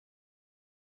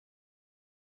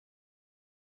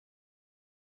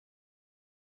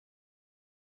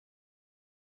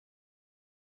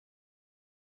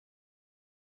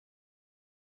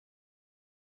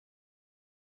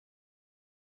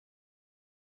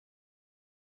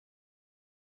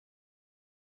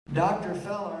Dr.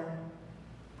 Feller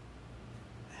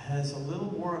has a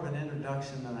little more of an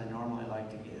introduction than I normally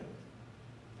like to give.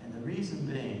 And the reason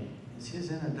being is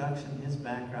his introduction, his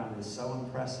background is so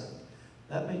impressive.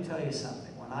 Let me tell you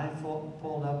something. When I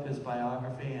pulled up his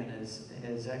biography and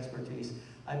his expertise,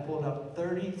 I pulled up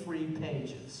 33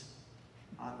 pages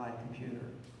on my computer.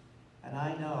 And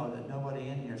I know that nobody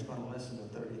in here is going to listen to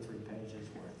 33 pages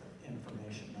worth of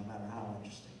information, no matter how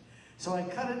interesting. So I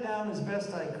cut it down as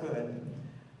best I could.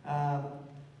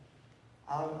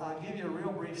 I'll give you a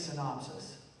real brief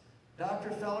synopsis.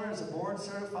 Dr. Feller is a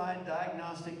board-certified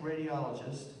diagnostic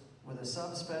radiologist with a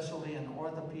subspecialty in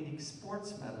orthopedic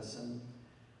sports medicine,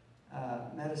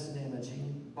 medicine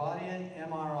imaging, body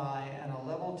MRI, and a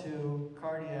level 2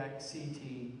 cardiac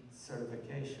CT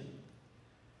certification.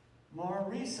 More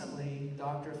recently,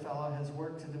 Dr. Feller has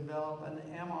worked to develop an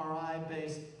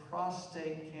MRI-based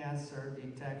prostate cancer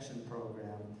detection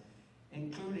program,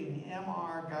 including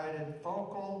MR-guided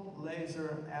focal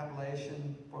laser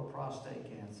ablation for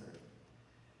prostate cancer.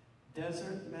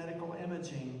 Desert Medical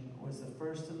Imaging was the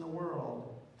first in the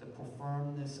world to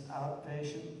perform this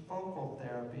outpatient focal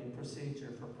therapy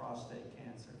procedure for prostate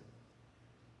cancer.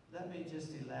 Let me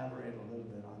just elaborate a little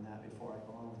bit on that before I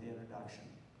go on with the introduction.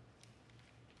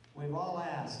 We've all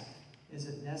asked, is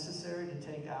it necessary to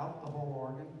take out the whole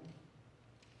organ?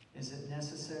 Is it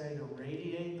necessary to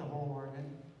radiate the whole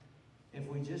organ? If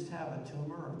we just have a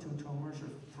tumor or 2 tumors or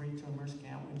 3 tumors,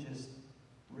 can't we just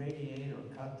radiate or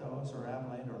cut those or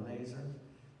ablate or laser?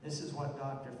 This is what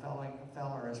Dr.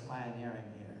 Feller is pioneering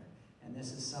here. And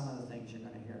this is some of the things you're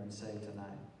going to hear him say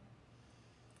tonight.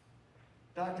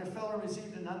 Dr. Feller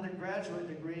received an undergraduate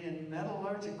degree in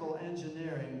metallurgical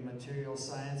engineering material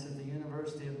science at the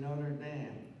University of Notre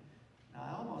Dame. Now,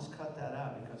 I almost cut that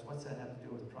out because what's that have to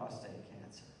do with prostate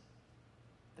cancer?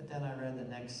 But then I read the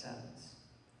next sentence.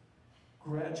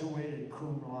 Graduated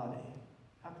cum laude.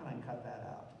 How can I cut that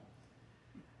out?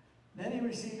 Then he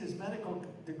received his medical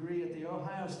degree at the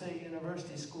Ohio State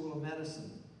University School of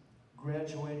Medicine,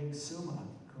 graduating summa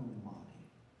cum laude.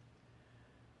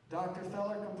 Dr.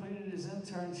 Feller completed his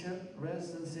internship,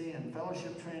 residency, and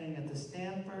fellowship training at the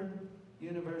Stanford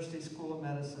University School of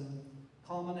Medicine,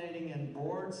 culminating in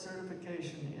board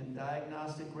certification in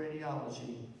diagnostic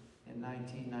radiology in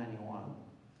 1991.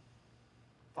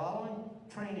 Following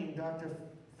training, Dr.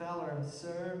 Feller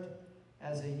served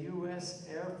as a U.S.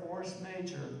 Air Force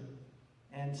Major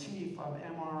and Chief of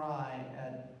MRI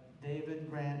at David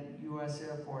Grant U.S.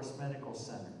 Air Force Medical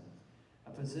Center, a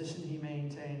position he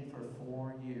maintained for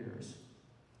 4 years.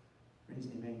 The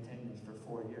reason he maintained it for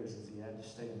 4 years is he had to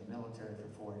stay in the military for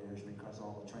 4 years because of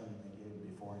all the training they gave him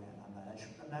beforehand.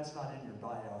 And that's not in your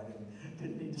bio. I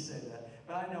didn't need to say that.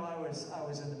 But I know I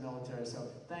was in the military, so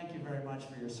thank you very much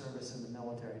for your service in the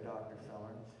military, Dr.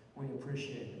 Feller. We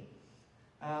appreciate it.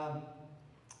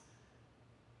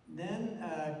 Then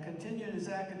continued his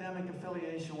academic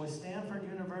affiliation with Stanford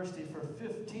University for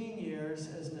 15 years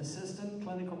as an assistant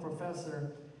clinical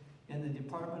professor in the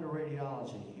Department of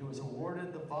Radiology. He was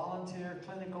awarded the Volunteer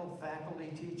Clinical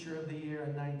Faculty Teacher of the Year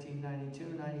in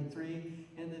 1992-93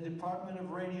 in the Department of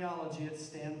Radiology at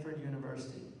Stanford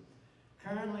University.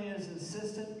 Currently is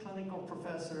assistant clinical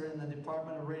professor in the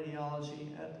Department of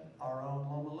Radiology at our own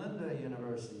Loma Linda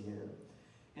University here.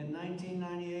 In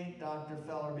 1998, Dr.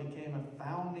 Feller became a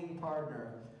founding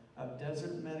partner of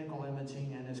Desert Medical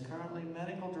Imaging and is currently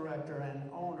medical director and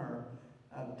owner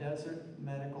of Desert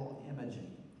Medical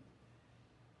Imaging.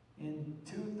 In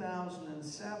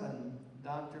 2007,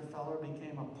 Dr. Feller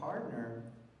became a partner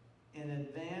in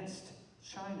Advanced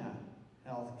China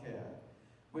Healthcare,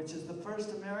 which is the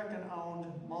first American-owned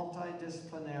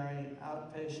multidisciplinary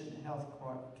outpatient health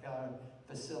care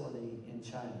facility in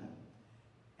China.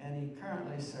 And he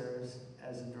currently serves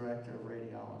as a director of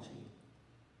radiology.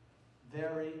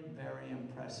 Very, very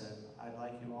impressive. I'd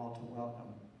like you all to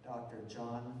welcome Dr.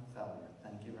 John Feller.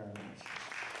 Thank you very much.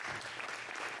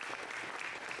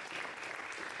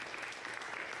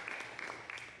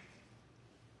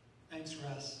 Thanks,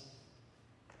 Russ.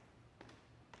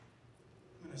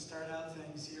 I'm going to start out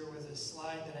things here with a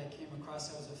slide that I came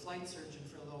across. I was a flight surgeon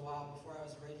for a little while before I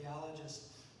was a radiologist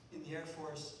in the Air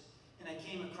Force. And I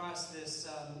came across this,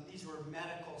 these were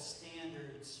medical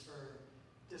standards for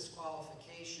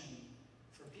disqualification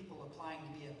for people applying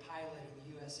to be a pilot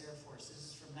in the U.S. Air Force. This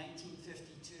is from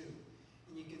 1952.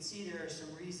 And you can see there are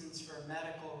some reasons for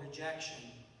medical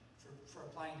rejection for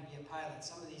applying to be a pilot.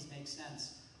 Some of these make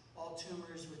sense. All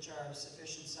tumors which are of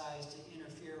sufficient size to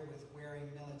interfere with wearing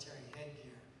military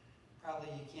headgear. Probably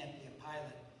you can't be a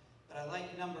pilot. But I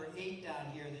like number 8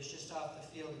 down here that's just off the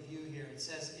field of view here. It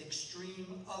says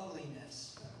extreme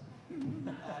ugliness.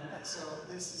 So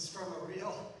this is from a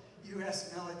real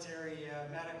U.S. military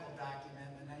medical document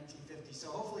in the 1950s. So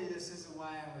hopefully this isn't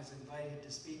why I was invited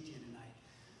to speak to you tonight.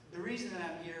 The reason that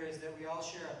I'm here is that we all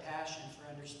share a passion for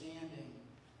understanding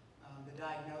the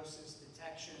diagnosis,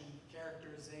 detection,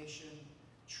 characterization,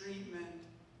 treatment,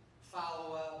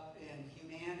 follow-up, and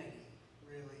humanity,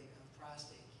 really, of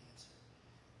prostate cancer.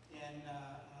 And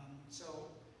so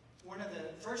one of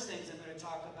the first things I'm going to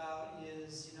talk about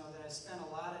is, that I spent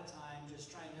a lot of time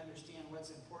just trying to understand what's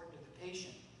important to the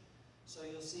patient. So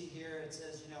you'll see here it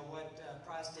says, what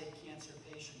prostate cancer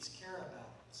patients care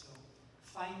about. So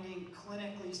finding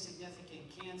clinically significant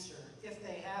cancer, if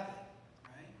they have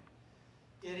it, right?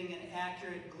 Getting an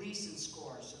accurate Gleason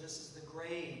score. So this is the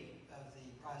grade of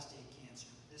the prostate cancer.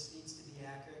 This needs to be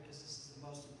accurate because this is the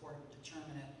most important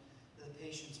determinant of the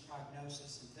patient's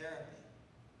prognosis and therapy.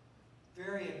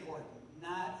 Very important,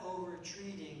 not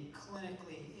over-treating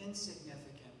clinically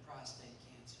insignificant prostate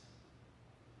cancer.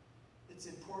 It's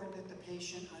important that the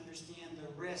patient understand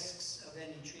the risks of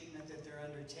any treatment that they're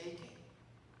undertaking.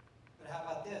 But how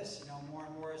about this? More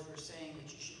and more as we're saying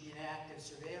that you should be in active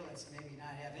surveillance and maybe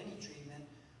not have any treatment.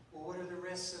 Well, what are the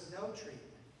risks of no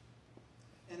treatment?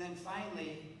 And then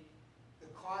finally, the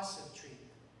cost of treatment.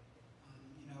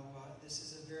 This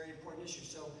is a very important issue.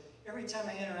 So every time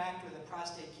I interact with a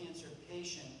prostate cancer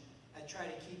patient, I try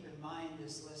to keep in mind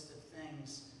this list of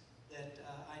things that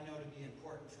I know to be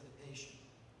important for the patient.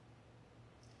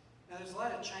 Now, there's a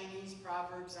lot of Chinese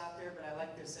proverbs out there, but I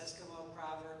like this Eskimo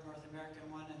proverb, North American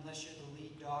one: unless you're the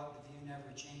lead dog, the view never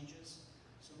changes.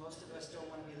 So most of us don't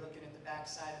want to be looking at the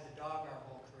backside of the dog our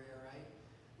whole career, right?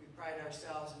 We pride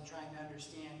ourselves in trying to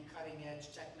understand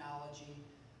cutting-edge technology,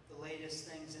 the latest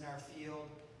things in our field.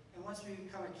 And once we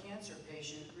become a cancer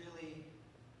patient, really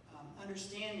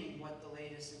understanding what the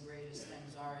latest and greatest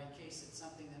things are in case it's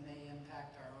something that may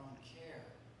impact our own care.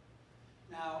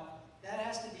 Now, that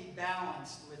has to be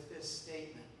balanced with this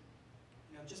statement.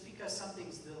 Just because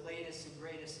something's the latest and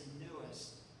greatest and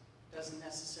newest doesn't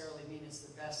necessarily mean it's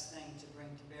the best thing to bring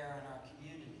to bear in our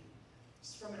community.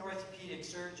 It's from an orthopedic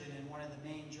surgeon in one of the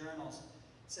main journals.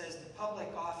 It says the public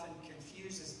often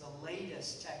confuses the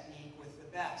latest technique with the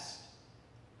best.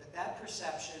 But that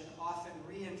perception, often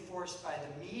reinforced by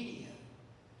the media,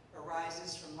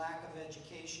 arises from lack of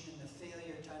education and the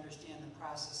failure to understand the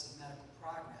process of medical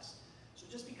progress. So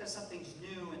just because something's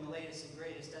new and the latest and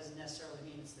greatest doesn't necessarily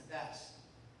mean it's the best.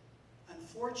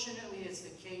 Unfortunately, it's the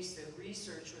case that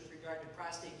research with regard to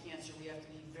prostate cancer, we have to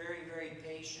be very, very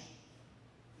patient.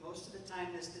 Most of the time,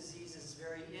 this disease is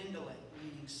very indolent,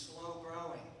 meaning slow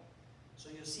growing. So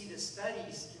you'll see the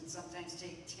studies can sometimes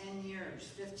take 10 years,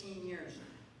 15 years,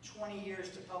 20 years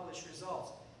to publish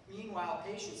results. Meanwhile,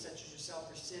 patients such as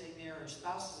yourself are sitting there, or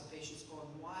spouses of patients going,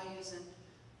 why isn't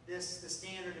this the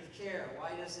standard of care?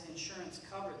 Why doesn't insurance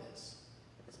cover this?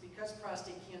 It's because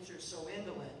prostate cancer is so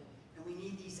indolent, and we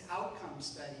need these outcome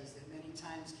studies that many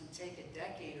times can take a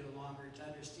decade or longer to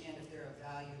understand if they're of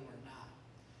value or not.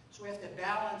 So we have to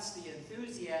balance the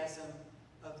enthusiasm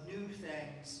of new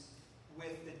things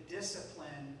with the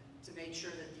discipline to make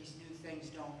sure that these new things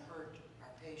don't hurt our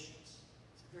patients.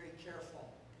 It's a very careful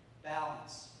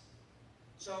balance.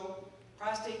 So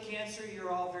prostate cancer,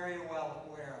 you're all very well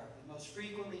aware of. The most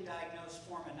frequently diagnosed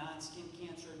form of non-skin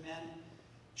cancer in men.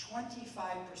 25%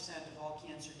 of all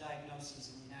cancer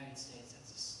diagnoses in the United States.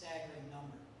 That's a staggering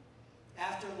number.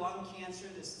 After lung cancer,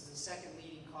 this is the second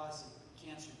leading cause of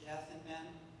cancer death in men.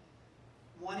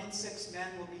 1 in 6 men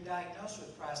will be diagnosed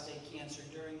with prostate cancer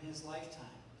during his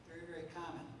lifetime. Very, very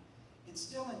common. And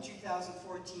still in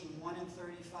 2014, 1 in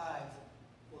 35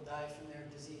 will die from their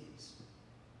disease.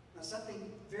 Now,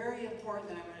 something very important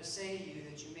that I'm going to say to you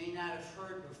that you may not have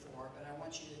heard before, but I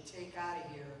want you to take out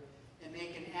of here and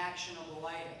make an actionable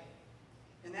item.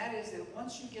 And that is that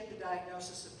once you get the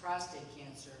diagnosis of prostate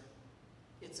cancer,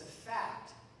 it's a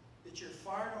fact that you're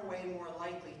far and away more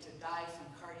likely to die from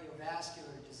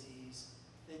cardiovascular disease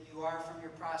than you are from your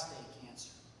prostate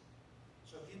cancer.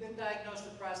 So if you've been diagnosed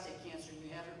with prostate cancer and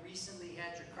you haven't recently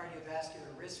had your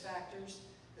cardiovascular risk factors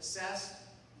assessed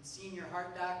and seen your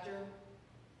heart doctor,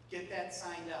 get that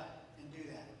signed up and do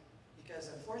that. Because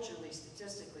unfortunately,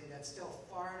 statistically, that's still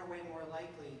far and away more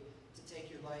likely to take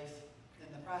your life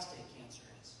than the prostate cancer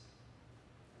is.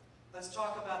 Let's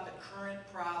talk about the current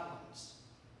problems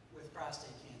with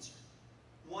prostate cancer.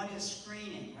 One is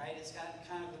screening, right? It's gotten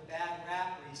kind of a bad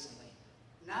rap recently.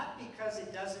 Not because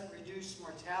it doesn't reduce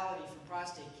mortality from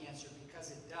prostate cancer,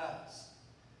 because it does.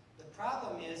 The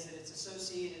problem is that it's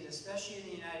associated, especially in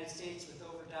the United States, with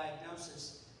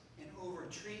overdiagnosis and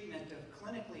overtreatment of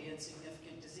clinically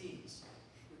insignificant disease.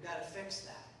 We've got to fix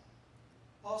that.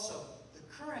 Also, the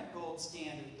current gold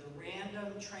standard, the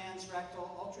random transrectal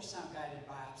ultrasound-guided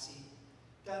biopsy,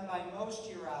 done by most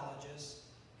urologists,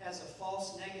 has a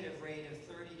false negative rate of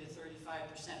 30 to 35%.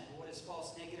 But what does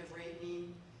false negative rate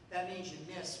mean? That means you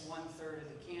miss 1/3 of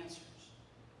the cancers.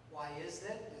 Why is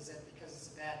that? Is that because it's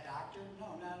a bad doctor?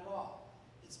 No, not at all.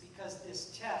 It's because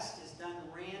this test is done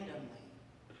randomly.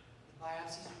 The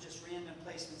biopsies are just random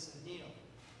placements of the needle.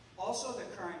 Also the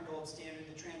current gold standard,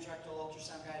 the transrectal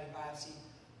ultrasound-guided biopsy,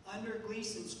 under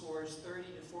Gleason scores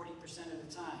 30 to 40% of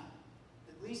the time.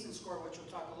 The Gleason score, which we'll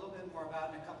talk a little bit more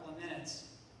about in a couple of minutes,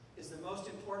 is the most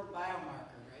important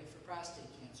biomarker, right, for prostate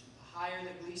cancer. The higher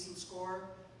the Gleason score,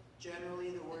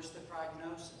 generally the worse the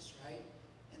prognosis, right?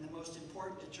 And the most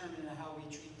important determinant of how we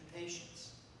treat the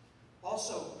patients.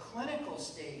 Also, clinical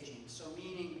staging, so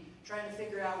meaning trying to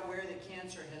figure out where the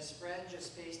cancer has spread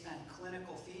just based on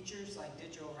clinical features like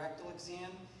digital rectal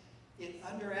exam. It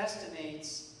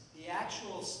underestimates the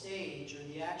actual stage or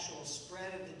the actual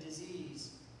spread of the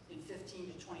disease in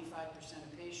 15 to 25%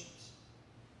 of patients.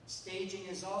 Staging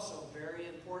is also very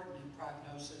important in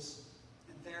prognosis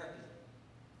and therapy.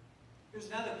 Here's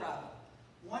another problem.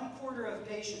 1/4 of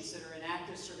patients that are in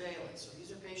active surveillance, so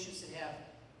these are patients that have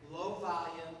low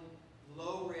volume,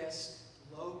 low risk,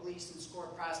 low Gleason score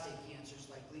prostate cancers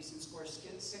like Gleason score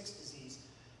 6 disease,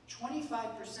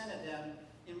 25% of them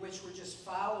in which we're just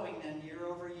following them year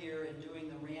over year and doing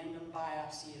the random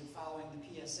biopsy and following the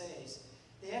PSAs,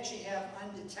 they actually have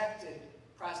undetected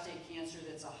prostate cancer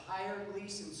that's a higher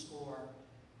Gleason score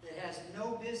that has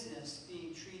no business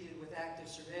being treated with active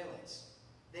surveillance.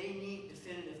 They need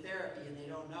definitive therapy and they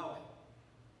don't know it.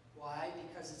 Why?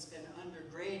 Because it's been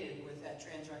undergraded with that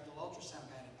transrectal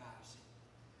ultrasound-guided biopsy.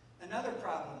 Another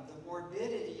problem, the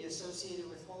morbidity associated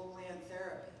with whole gland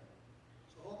therapy.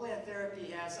 So whole gland therapy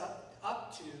has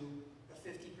up to a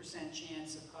 50%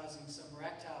 chance of causing some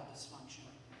erectile dysfunction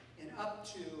and up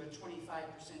to a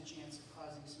 25% chance of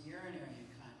causing some urinary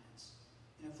incontinence.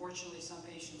 And unfortunately, some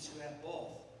patients who have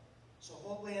both. So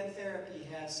whole gland therapy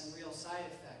has some real side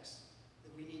effects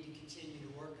that we need to continue to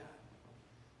work on.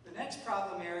 The next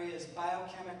problem area is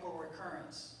biochemical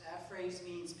recurrence. That phrase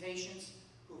means patients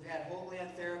who've had whole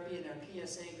gland therapy and their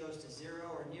PSA goes to 0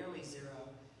 or nearly 0,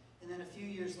 and then a few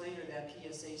years later that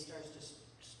PSA starts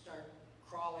to start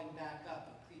crawling back up,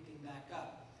 or creeping back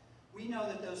up. We know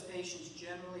that those patients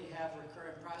generally have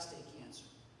recurrent prostate cancer.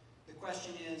 The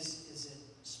question is it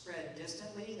spread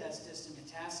distantly, that's distant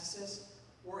metastasis,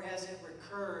 or has it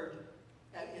recurred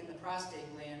in the prostate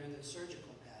gland or the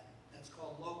surgical bed? That's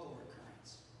called local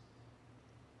recurrence.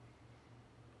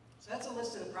 So that's a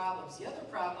list of the problems. The other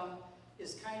problem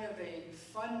is kind of a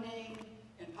funding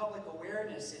and public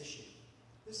awareness issue.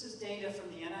 This is data from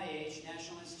the NIH,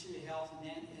 National Institute of Health,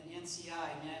 and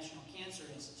NCI, National Cancer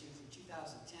Institute, from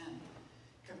 2010,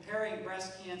 comparing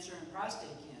breast cancer and prostate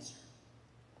cancer.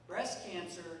 Breast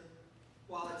cancer,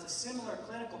 while it's a similar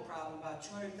clinical problem, about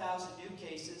 200,000 new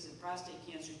cases, and prostate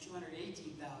cancer,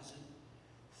 218,000,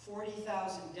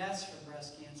 40,000 deaths from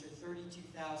breast cancer,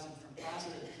 32,000 from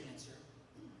prostate cancer.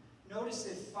 Notice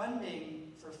that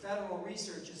funding for federal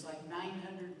research is like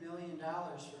 $900 million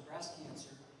for breast cancer,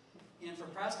 and for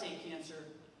prostate cancer,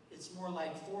 it's more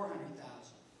like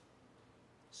 400,000.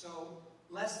 So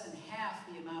less than half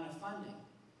the amount of funding.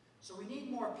 So we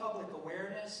need more public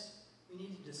awareness. We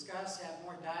need to discuss, have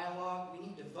more dialogue. We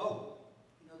need to vote.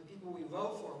 You know, the people we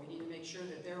vote for, we need to make sure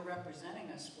that they're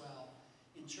representing us well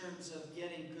in terms of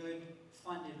getting good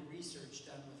funded research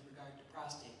done with regard to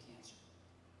prostate cancer.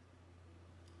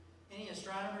 Any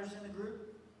astronomers in the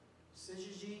group?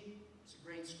 Syzygy, it's a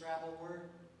great Scrabble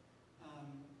word.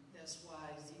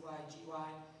 S-Y-Z-Y-G-Y.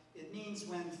 It means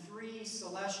when 3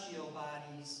 celestial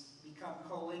bodies become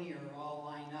collinear or all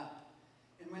line up.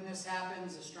 And when this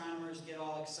happens, astronomers get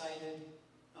all excited.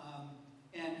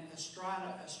 And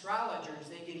astrologers,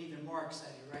 they get even more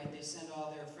excited, right? They send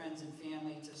all their friends and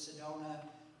family to Sedona.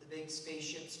 The big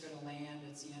spaceship's going to land.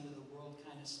 It's the end of the world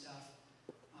kind of stuff.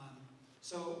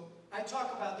 So I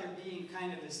talk about there being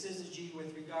kind of a syzygy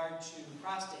with regard to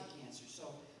prostate cancer.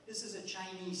 So this is a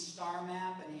Chinese star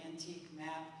map, an antique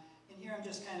map. And here I'm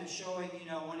just kind of showing, you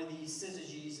know, one of these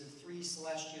syzygies of 3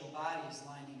 celestial bodies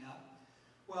lining up.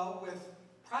 Well, with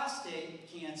prostate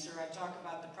cancer, I talk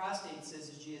about the prostate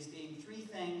syzygy as being 3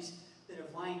 things that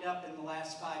have lined up in the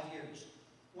last 5 years.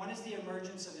 One is the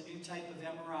emergence of a new type of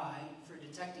MRI for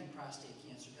detecting prostate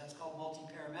cancer. That's called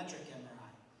multiparametric MRI.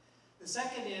 The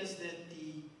second is that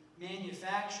the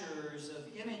manufacturers of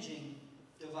imaging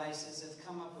devices have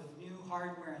come up with new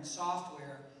hardware and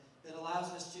software that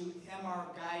allows us to do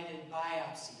MR-guided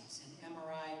biopsies and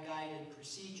MRI-guided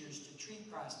procedures to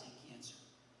treat prostate cancer.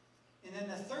 And then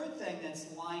the third thing that's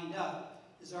lined up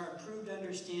is our improved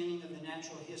understanding of the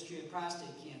natural history of prostate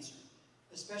cancer,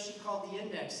 especially called the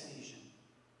index lesion.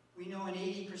 We know in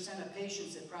 80% of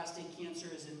patients that prostate cancer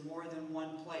is in more than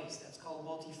one place. That's called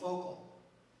multifocal.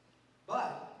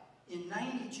 But in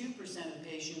 92% of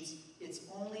patients, it's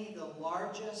only the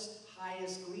largest,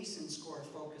 highest Gleason score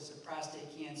focus of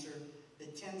prostate cancer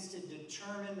that tends to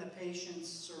determine the patient's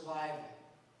survival.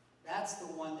 That's the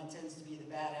one that tends to be the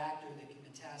bad actor that can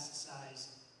metastasize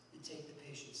and take the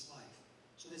patient's life.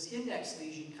 So this index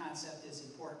lesion concept is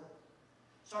important.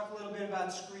 Let's talk a little bit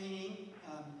about screening.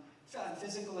 On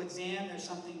physical exam, there's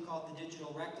something called the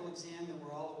digital rectal exam that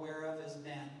we're all aware of as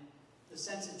men. The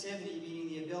sensitivity, meaning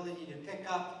the ability to pick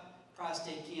up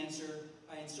prostate cancer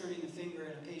by inserting the finger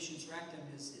in a patient's rectum,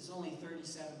 is only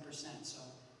 37%, so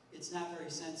it's not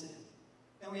very sensitive.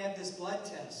 Then we have this blood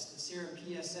test, the serum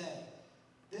PSA.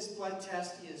 This blood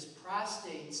test is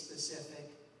prostate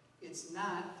specific. It's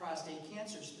not prostate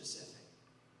cancer specific.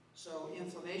 So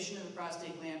inflammation of the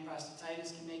prostate gland,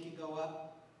 prostatitis, can make it go up.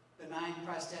 Benign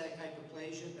prostatic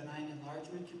hyperplasia, benign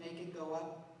enlargement can make it go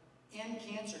up. And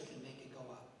cancer can make it go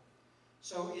up.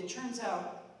 So it turns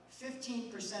out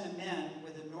 15% of men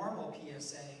with a normal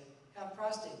PSA have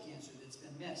prostate cancer that's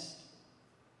been missed.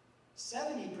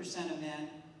 70% of men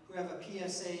who have a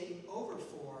PSA over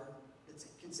 4 that's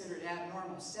considered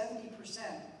abnormal, 70%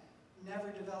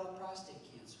 never develop prostate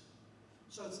cancer.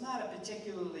 So it's not a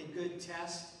particularly good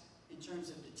test in terms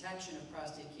of detection of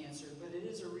prostate cancer, but it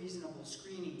is a reasonable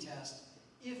screening test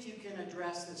if you can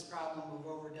address this problem of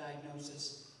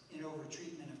overdiagnosis and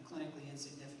overtreatment of clinically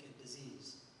insignificant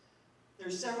disease.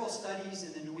 There's several studies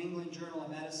in the New England Journal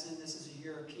of Medicine, this is a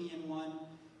European one,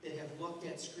 that have looked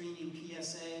at screening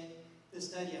PSA. This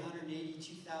study,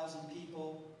 182,000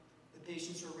 people. The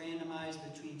patients were randomized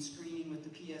between screening with the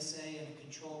PSA and a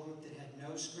control group that had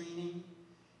no screening.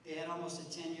 They had almost a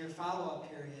 10-year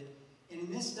follow-up period. And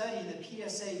in this study, the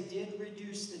PSA did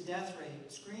reduce the death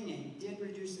rate, screening did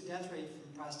reduce the death rate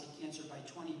from prostate cancer by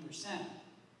 20%.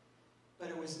 But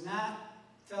it was not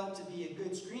felt to be a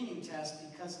good screening test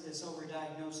because of this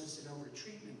overdiagnosis and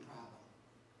overtreatment problem.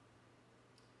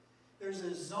 There's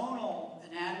a zonal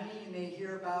anatomy you may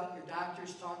hear about, your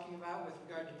doctors talking about with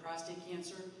regard to prostate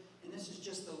cancer. And this is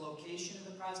just the location of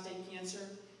the prostate cancer.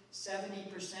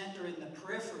 70% are in the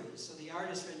periphery. So the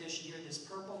artist rendition here, this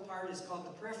purple part is called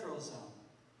the peripheral zone.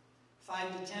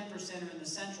 5 to 10% are in the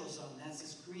central zone. That's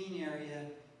this green area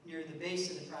near the base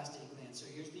of the prostate gland. So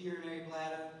here's the urinary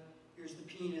bladder, here's the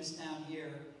penis down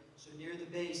here. So near the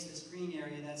base, this green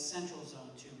area, that's central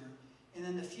zone tumor. And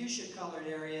then the fuchsia colored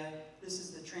area, this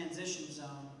is the transition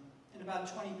zone. And about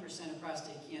 20% of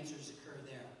prostate cancers occur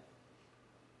there.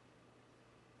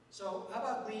 So how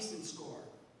about Gleason score?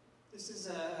 This is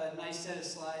a nice set of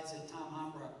slides that Tom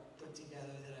Hombrook put together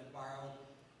that I borrowed.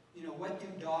 You know, what do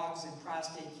dogs and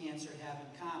prostate cancer have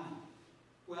in common?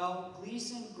 Well,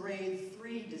 Gleason grade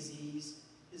 3 disease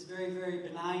is very, very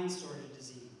benign sort of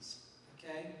disease,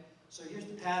 okay? So here's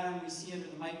the pattern we see under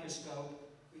the microscope.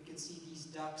 We can see these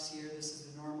ducts here. This is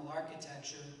the normal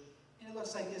architecture. And it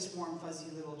looks like this warm,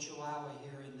 fuzzy little chihuahua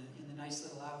here in the nice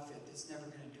little outfit that's never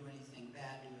going to do anything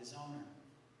bad to his owner.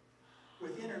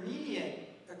 With intermediate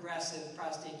aggressive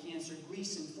prostate cancer,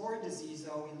 Gleason 4 disease,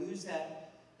 though, we lose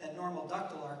that normal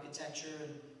ductal architecture.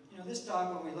 And, you know, this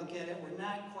dog, when we look at it, we're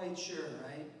not quite sure,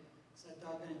 right? Is that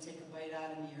dog going to take a bite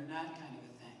out of me or not, kind of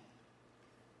a thing.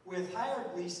 With higher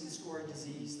Gleason score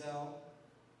disease, though,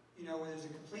 you know, where there's a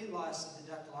complete loss of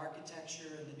the ductal architecture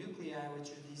and the nuclei,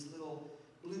 which are these little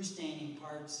blue staining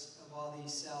parts of all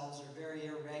these cells, are very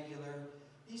irregular.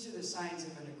 These are the signs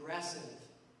of an aggressive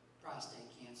prostate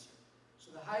cancer.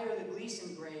 So the higher the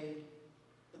Gleason grade,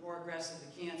 the more aggressive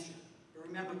the cancer. But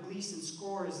remember, Gleason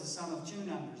score is the sum of two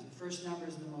numbers. The first number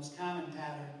is the most common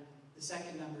pattern. The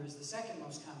second number is the second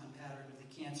most common pattern of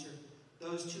the cancer.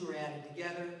 Those two are added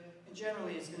together, and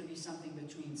generally it's going to be something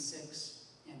between 6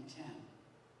 and 10.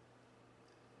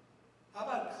 How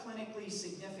about clinically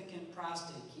significant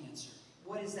prostate cancer?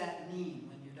 What does that mean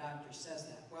when your doctor says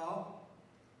that? Well,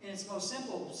 in its most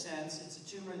simple sense, it's a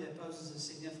tumor that poses a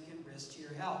significant risk to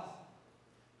your health.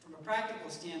 From a practical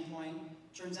standpoint,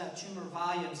 it turns out tumor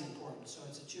volume is important. So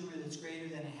it's a tumor that's greater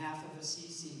than 1/2 of a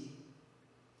cc.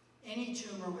 Any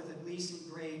tumor with a Gleason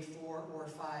grade 4 or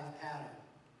 5 pattern.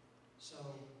 So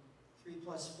 3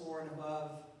 plus 4 and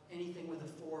above, anything with a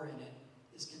 4 in it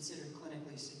is considered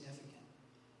clinically significant.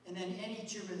 And then any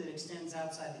tumor that extends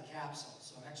outside the capsule,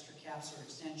 so extracapsular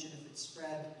extension, if it's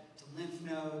spread to lymph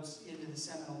nodes, into the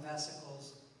seminal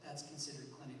vesicles, that's considered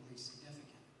clinically significant.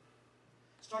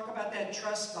 Let's talk about that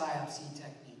truss biopsy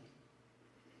technique.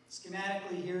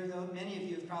 Schematically here, though, many of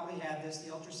you have probably had this,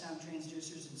 the ultrasound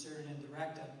transducers inserted into the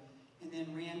rectum. and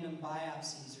then random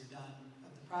biopsies are done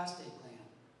of the prostate gland.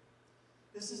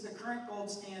 This is the current gold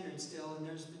standard still, and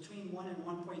there's between 1 and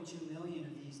 1.2 million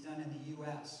of these done in the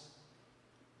US.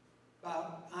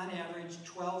 About, on average,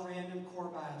 12 random core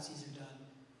biopsies are done.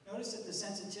 Notice that the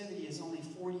sensitivity is only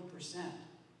 40%,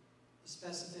 the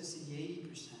specificity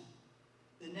 80%.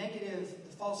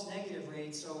 The false negative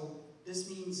rate, so this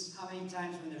means how many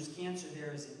times when there's cancer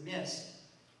there is it missed,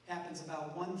 happens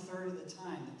about 1/3 of the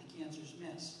time that the cancer's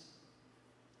missed.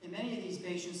 In many of these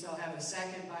patients, they'll have a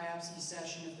second biopsy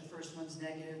session if the first one's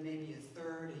negative, maybe a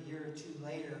third, a year or two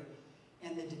later.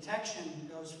 And the detection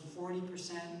goes from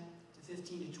 40% to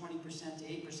 15 to 20% to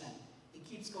 8%. It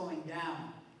keeps going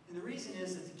down. And the reason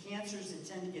is that the cancers that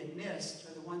tend to get missed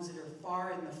are the ones that are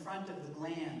far in the front of the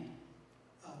gland,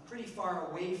 pretty far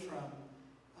away from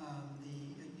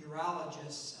the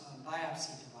urologist's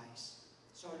biopsy device.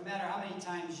 So no matter how many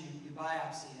times you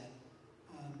biopsy it,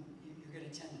 you're going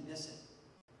to tend to miss it.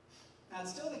 Now,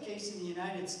 it's still the case in the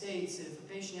United States that if a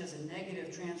patient has a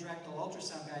negative transrectal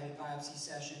ultrasound-guided biopsy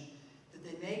session, that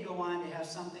they may go on to have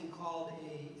something called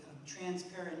a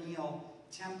transperineal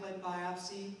template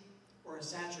biopsy or a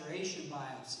saturation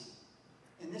biopsy.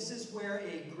 And this is where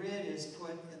a grid is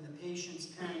put in the patient's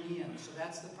perineum. So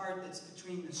that's the part that's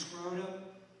between the scrotum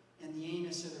and the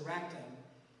anus or the rectum.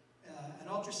 An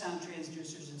ultrasound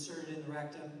transducer is inserted in the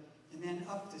rectum, and then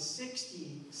up to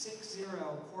 60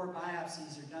 core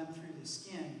biopsies are done through the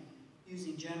skin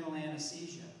using general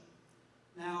anesthesia.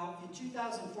 Now, in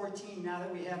 2014, now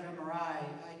that we have MRI,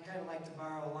 I'd kind of like to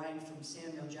borrow a line from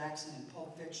Samuel Jackson in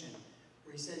Pulp Fiction,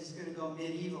 where he said he's going to go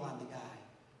medieval on the guy.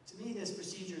 To me, this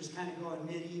procedure is kind of going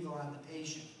medieval on the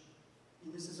patient. I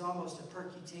mean, this is almost a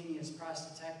percutaneous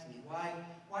prostatectomy.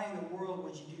 Why in the world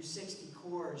would you do 60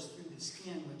 cores through the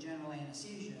skin with general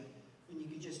anesthesia when you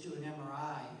could just do an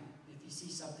MRI? If you see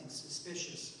something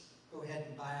suspicious, go ahead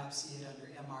and biopsy it under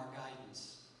MR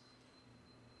guidance.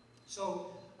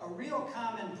 So a real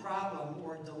common problem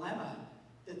or dilemma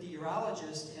that the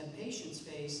urologist and patients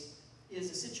face is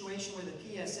a situation where the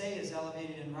PSA is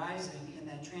elevated and rising and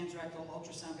that transrectal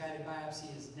ultrasound-guided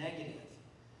biopsy is negative.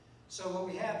 So what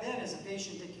we have then is a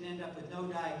patient that can end up with no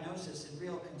diagnosis and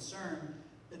real concern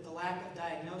that the lack of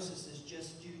diagnosis is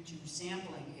just due to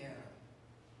sampling error,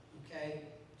 okay,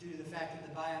 due to the fact that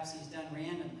the biopsy is done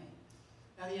randomly.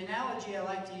 Now the analogy I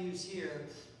like to use here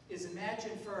is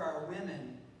imagine for our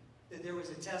women that there was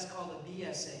a test called a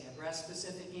BSA, a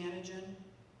breast-specific antigen,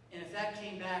 and if that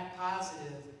came back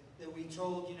positive, that we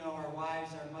told, our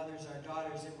wives, our mothers, our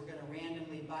daughters that we're going to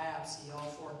randomly biopsy all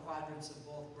 4 quadrants of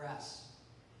both breasts.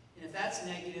 And if that's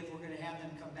negative, we're going to have them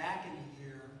come back in a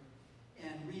year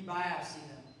and re-biopsy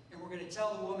them. And we're going to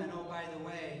tell the woman, oh, by the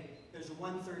way, there's a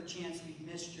 1/3 chance we've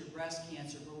missed your breast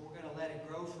cancer, but we're going to let it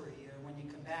grow for a year. When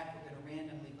you come back, we're going to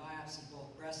randomly biopsy both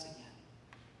breasts again.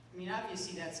 I mean,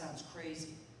 obviously that sounds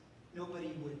crazy.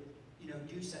 Nobody would,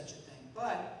 do such a thing.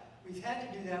 But we've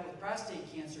had to do that with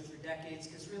prostate cancer for decades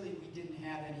because really we didn't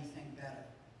have anything better.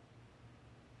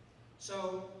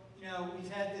 So,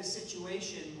 we've had this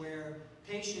situation where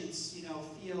patients,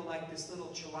 feel like this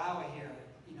little chihuahua here,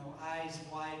 eyes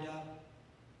wide up,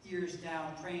 ears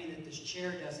down, praying that this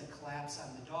chair doesn't collapse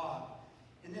on the dog.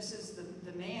 And this is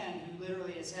the man who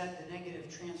literally has had the negative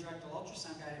transrectal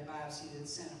ultrasound-guided biopsy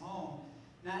that's sent home,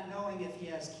 not knowing if he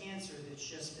has cancer that's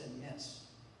just been missed.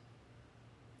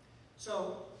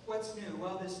 So, what's new?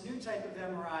 Well, this new type of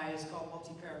MRI is called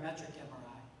multiparametric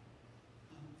MRI.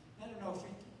 I don't know if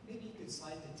maybe you could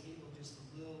slide the table just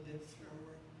a little bit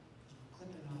forward, because we're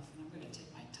clipping off, and I'm going to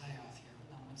take my tie off here.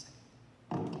 Hold on 1 second.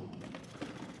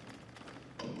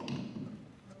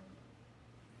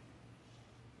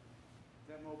 Is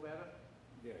that more better?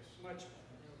 Yes. Much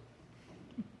better.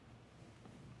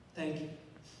 Thank you.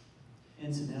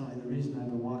 Incidentally, the reason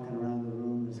I've been walking around the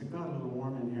room is it got a little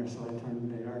warm in here, so I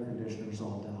turned the air conditioners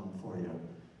all down for you.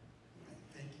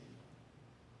 Thank you.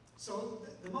 So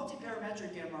the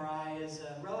multiparametric MRI is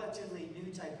a relatively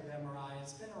new type of MRI.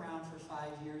 It's been around for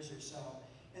 5 years or so.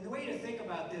 And the way to think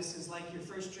about this is like your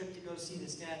first trip to go see the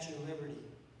Statue of Liberty,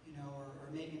 or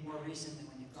maybe more recently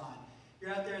when you've gone. You're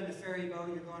out there in the ferry boat,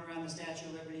 you're going around the Statue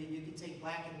of Liberty, and you can take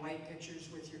black and white pictures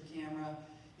with your camera.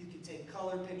 You can take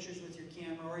color pictures with your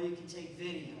camera, or you can take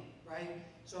video, right?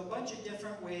 So a bunch of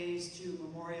different ways to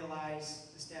memorialize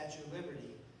the Statue of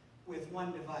Liberty with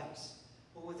one device.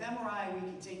 Well, with MRI, we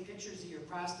can take pictures of your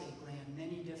prostate gland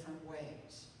many different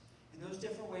ways. And those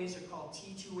different ways are called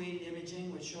T2-weighted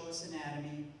imaging, which show us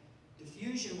anatomy,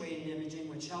 diffusion-weighted imaging,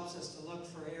 which helps us to look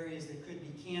for areas that could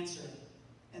be cancer,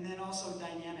 and then also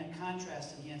dynamic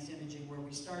contrast-enhanced imaging, where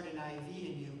we start an IV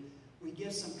in you, we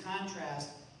give some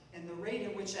contrast, And the rate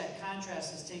at which that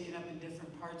contrast is taken up in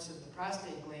different parts of the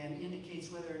prostate gland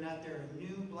indicates whether or not there are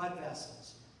new blood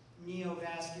vessels,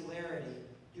 neovascularity,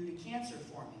 due to cancer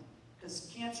forming. Because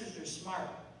cancers are smart.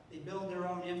 They build their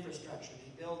own infrastructure.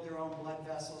 They build their own blood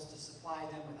vessels to supply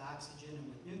them with oxygen and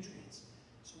with nutrients.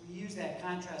 So we use that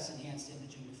contrast-enhanced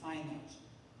imaging to find those.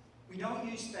 We don't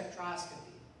use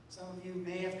spectroscopy. Some of you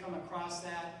may have come across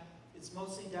that. It's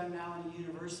mostly done now in a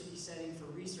university setting for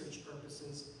research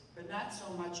purposes, but not so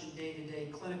much in day-to-day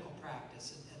clinical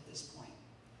practice at this point.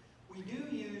 We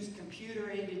do use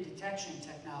computer-aided detection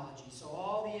technology. So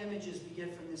all the images we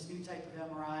get from this new type of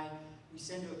MRI, we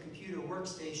send to a computer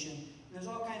workstation. And there's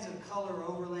all kinds of color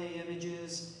overlay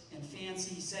images and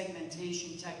fancy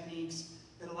segmentation techniques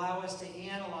that allow us to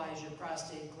analyze your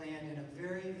prostate gland in a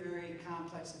very, very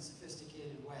complex and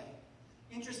sophisticated way.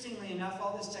 Interestingly enough,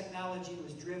 all this technology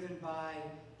was driven by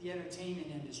the entertainment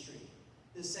industry.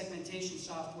 This segmentation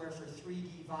software for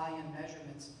 3D volume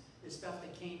measurements is stuff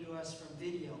that came to us from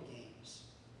video games.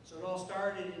 So it all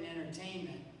started in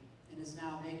entertainment and is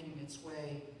now making its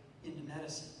way into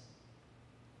medicine.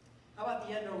 How about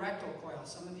the endorectal coil?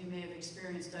 Some of you may have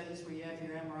experienced studies where you have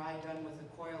your MRI done with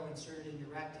a coil inserted in your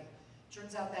rectum.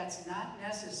 Turns out that's not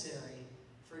necessary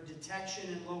for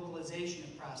detection and localization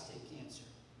of prostate cancer.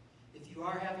 If you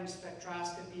are having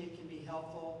spectroscopy, it can be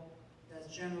helpful.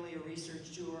 That's generally a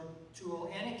research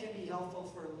tool, and it can be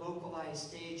helpful for localized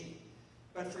staging.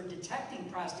 But for detecting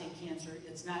prostate cancer,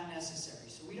 it's not necessary.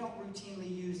 So we don't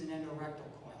routinely use an endorectal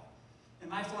coil. And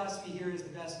my philosophy here is the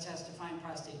best test to find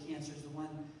prostate cancer is the one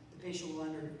the patient will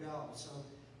undergo. So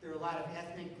there are a lot of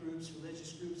ethnic groups,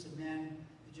 religious groups of men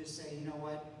who just say, you know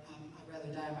what, I'd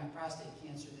rather die of my prostate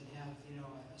cancer than have,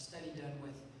 a study done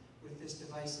with this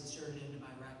device inserted into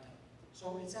my rectum.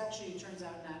 So it's actually, it turns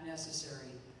out, not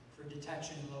necessary for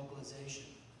detection and localization.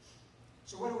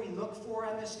 So what do we look for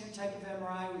on this new type of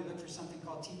MRI? We look for something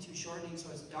called T2 shortening, so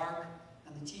it's dark.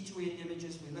 On the T2-weighted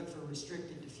images, we look for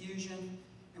restricted diffusion,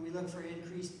 and we look for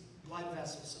increased blood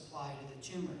vessel supply to the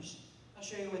tumors. I'll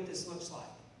show you what this looks like.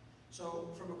 So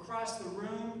from across the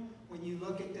room, when you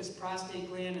look at this prostate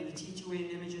gland and the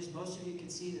T2-weighted images, most of you can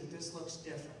see that this looks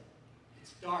different.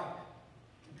 It's dark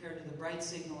compared to the bright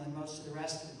signal in most of the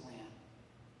rest of the gland.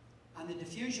 On the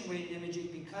diffusion-weighted imaging,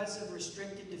 because of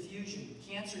restricted diffusion,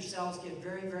 cancer cells get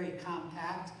very, very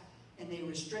compact, and they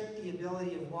restrict the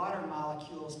ability of water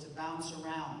molecules to bounce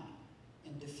around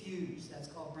and diffuse. That's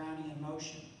called Brownian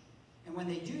motion. And when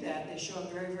they do that, they show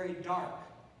up very, very dark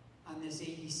on this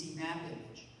AEC map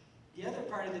image. The other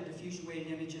part of the diffusion-weighted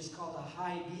image is called a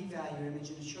high B-value image,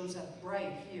 and it shows up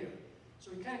bright here. So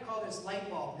we kind of call this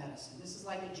light bulb medicine. This is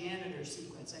like a janitor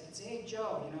sequence. I could say, hey,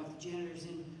 Joe, if the janitor's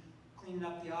in cleaning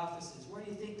up the offices, where do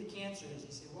you think the cancer is?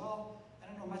 He said, well, I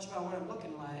don't know much about what I'm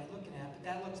looking at, but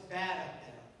that looks bad up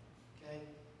there, okay?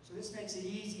 So this makes it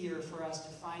easier for us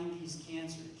to find these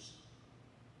cancers.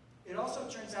 It also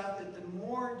turns out that the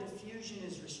more diffusion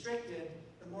is restricted,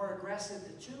 the more aggressive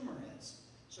the tumor is.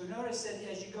 So notice that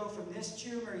as you go from this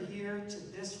tumor here to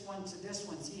this one,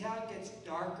 see how it gets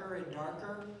darker and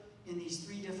darker in these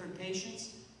three different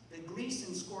patients? The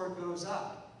Gleason score goes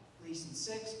up. Gleason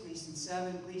 6, Gleason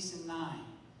 7, Gleason 9.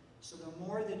 So the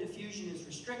more the diffusion is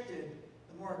restricted,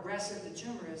 the more aggressive the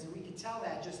tumor is, and we can tell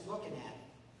that just looking at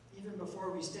it, even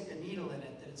before we stick a needle in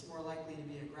it, that it's more likely to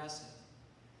be aggressive.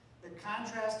 The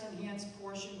contrast-enhanced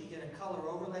portion, we get a color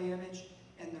overlay image,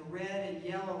 and the red and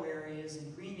yellow areas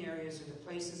and green areas are the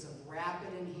places of rapid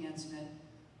enhancement,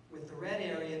 with the red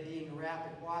area being a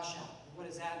rapid washout. What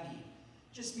does that mean?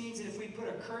 It just means that if we put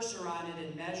a cursor on it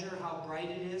and measure how bright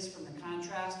it is from the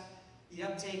contrast, the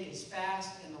uptake is fast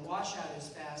and the washout is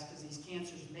fast because these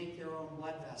cancers make their own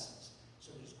blood vessels.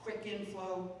 So there's quick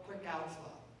inflow, quick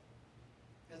outflow.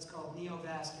 That's called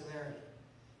neovascularity.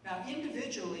 Now,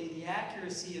 individually, the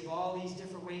accuracy of all these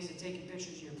different ways of taking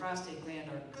pictures of your prostate gland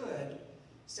are good,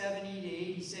 70 to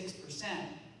 86%,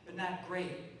 but not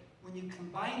great. When you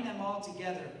combine them all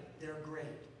together, they're great.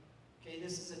 Okay,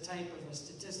 this is a type of a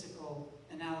statistical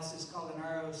analysis called an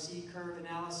ROC curve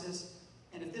analysis.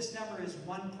 And if this number is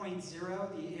 1.0,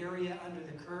 the area under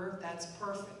the curve, that's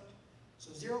perfect.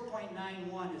 So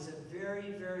 0.91 is a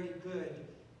very, very good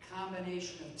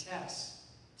combination of tests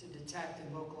to detect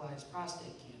and localize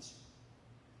prostate cancer.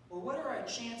 Well, what are our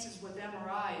chances with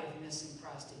MRI of missing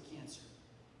prostate cancer?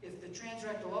 If the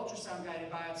transrectal ultrasound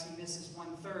guided biopsy misses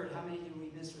 1/3, how many do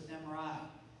we miss with MRI?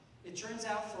 It turns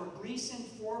out for Gleason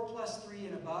 4+3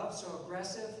 and above, so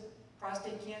aggressive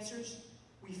prostate cancers,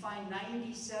 we find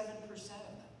 97% of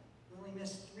them. We only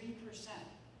miss 3%.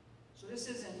 So this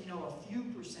isn't, a few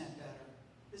percent better.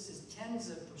 This is tens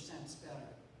of percents better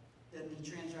than the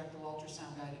transrectal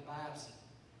ultrasound guided biopsy.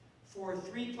 For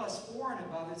 3 plus 4 and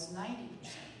above, it's 90%.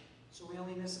 So we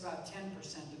only miss about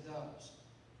 10% of those.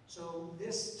 So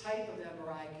this type of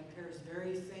MRI compares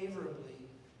very favorably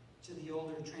to the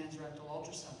older transrectal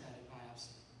ultrasound-guided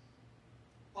biopsy.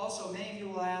 Also, many of you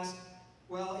will ask,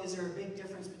 well, is there a big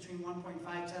difference between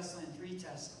 1.5 Tesla and 3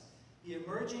 Tesla? The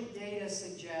emerging data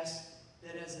suggests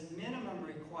that as a minimum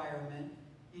requirement,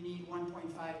 you need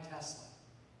 1.5 Tesla.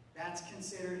 That's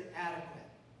considered adequate.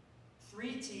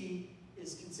 3T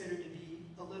is considered to be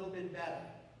a little bit better,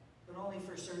 but only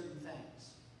for certain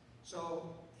things.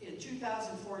 So in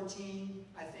 2014,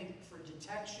 I think for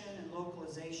detection and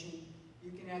localization,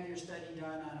 you can have your study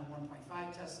done on a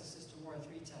 1.5 Tesla system or a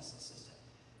 3 Tesla system.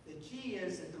 The key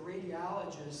is that the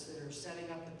radiologists that are setting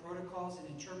up the protocols and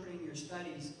interpreting your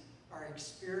studies are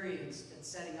experienced at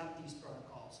setting up these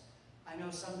protocols. I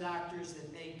know some doctors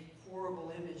that make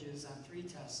horrible images on 3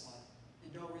 Tesla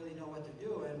and don't really know what they're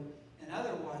doing, and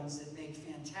other ones that make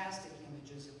fantastic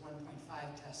images at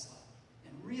 1.5 Tesla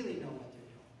and really know what they're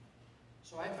doing.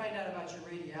 So I find out about your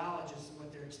radiologists and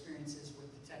what their experience is with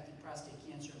detecting prostate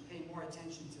cancer and pay more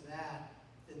attention to that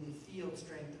than the field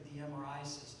strength of the MRI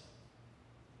system.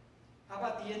 How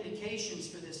about the indications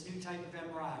for this new type of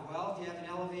MRI? Well, if you have an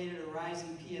elevated or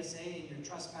rising PSA and your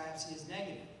trust biopsy is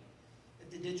negative, if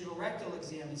the digital rectal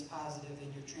exam is positive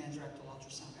and your transrectal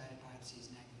ultrasound-guided biopsy is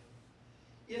negative,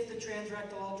 if the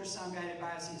transrectal ultrasound-guided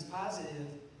biopsy is positive,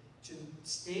 to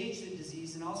stage the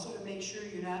disease and also to make sure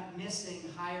you're not missing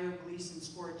higher Gleason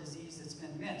score disease that's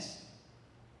been missed.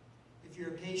 If you're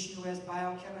a patient who has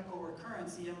biochemical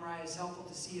recurrence, the MRI is helpful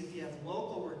to see if you have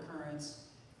local recurrence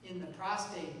in the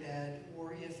prostate bed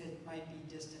or if it might be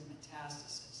distant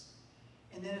metastasis.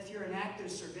 And then if you're in active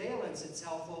surveillance, it's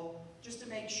helpful just to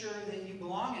make sure that you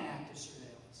belong in active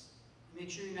surveillance.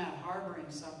 Make sure you're not harboring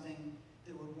something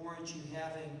that would warrant you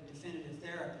having definitive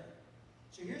therapy.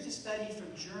 So here's a study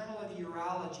from Journal of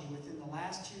Urology within the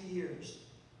last 2 years.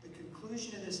 The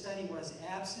conclusion of the study was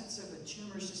absence of a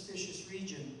tumor suspicious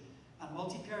region on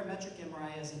multiparametric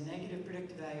MRI has a negative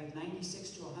predictive value of 96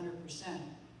 to 100%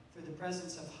 for the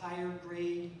presence of higher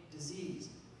grade disease.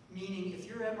 Meaning if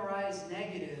your MRI is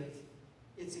negative,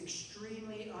 it's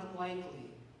extremely unlikely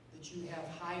that you have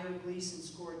higher Gleason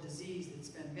score disease that's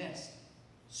been missed.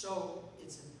 So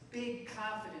it's a big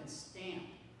confidence stamp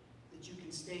that you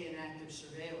can stay in active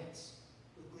surveillance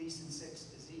with Gleason 6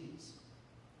 disease.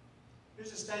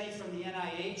 Here's a study from the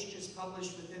NIH just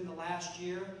published within the last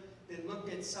year that looked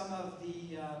at some of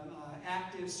the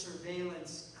active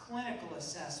surveillance clinical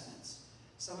assessments.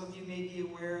 Some of you may be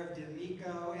aware of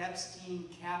D'Amico, Epstein,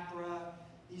 Capra.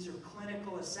 These are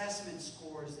clinical assessment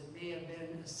scores that may have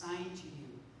been assigned to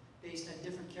you based on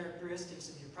different characteristics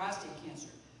of your prostate cancer.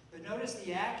 But notice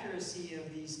the accuracy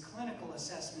of these clinical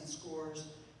assessment scores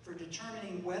for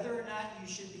determining whether or not you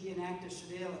should be in active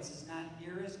surveillance is not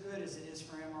near as good as it is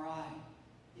for MRI.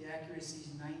 The accuracy is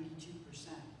 92%.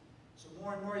 So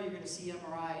more and more you're going to see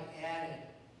MRI added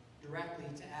directly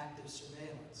to active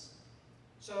surveillance.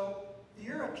 So the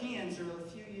Europeans are a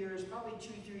few years, probably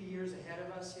 2-3 years ahead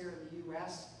of us here in the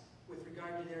US with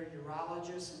regard to their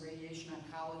urologists and radiation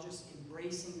oncologists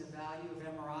embracing the value of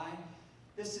MRI.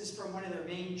 This is from one of their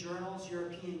main journals,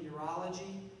 European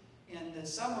Urology. And the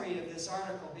summary of this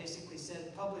article basically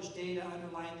said, published data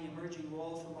underline the emerging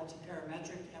role for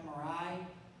multiparametric MRI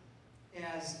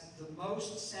as the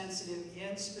most sensitive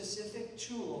and specific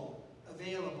tool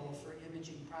available for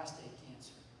imaging prostate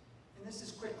cancer. And this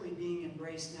is quickly being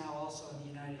embraced now also in the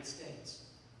United States.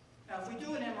 Now, if we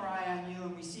do an MRI on you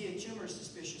and we see a tumor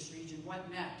suspicious region, what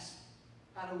next?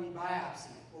 How do we biopsy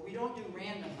it? Well, we don't do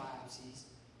random biopsies.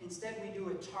 Instead, we do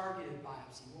a targeted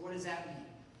biopsy. Well, what does that mean?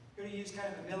 We're going to use kind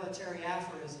of a military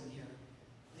aphorism here.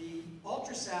 The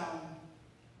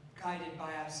ultrasound-guided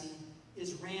biopsy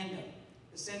is random.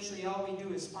 Essentially, all we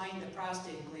do is find the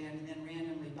prostate gland and then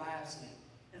randomly biopsy it.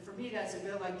 And for me, that's a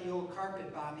bit like the old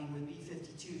carpet bombing with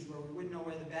B-52s, where we wouldn't know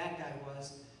where the bad guy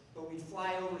was, but we'd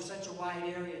fly over such a wide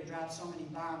area and drop so many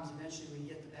bombs, eventually we'd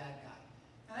get the bad guy.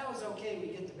 Now, that was okay,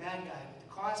 we'd get the bad guy, but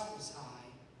the cost was high.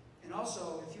 And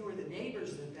also, if you were the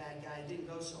neighbors of the bad guy, it didn't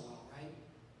go so well, right?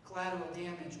 Collateral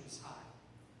damage was high.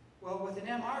 Well, with an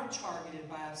MR-targeted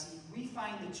biopsy, we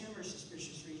find the tumor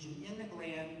suspicious region in the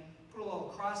gland, put a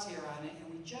little crosshair on it, and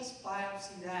we just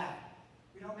biopsy that.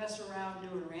 We don't mess around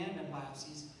doing random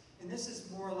biopsies. And this is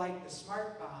more like the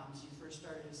smart bombs you first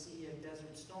started to see at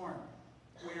Desert Storm,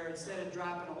 where instead of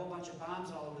dropping a whole bunch of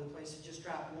bombs all over the place, you just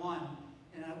drop one.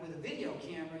 And with a video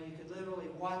camera, you could literally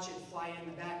watch it fly in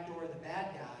the back door of the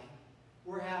bad guy.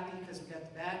 We're happy because we got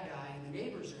the bad guy, and the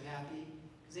neighbors are happy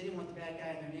because they didn't want the bad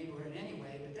guy in their neighborhood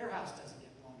anyway, but their house doesn't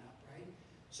get blown up, right?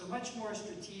 So much more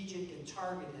strategic and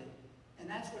targeted. And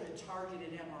that's what a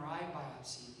targeted MRI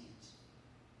biopsy means.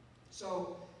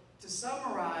 So, to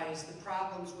summarize the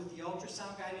problems with the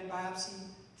ultrasound-guided biopsy,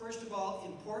 first of all,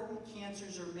 important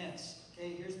cancers are missed.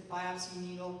 Okay, here's the biopsy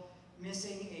needle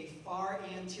missing a far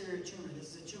anterior tumor.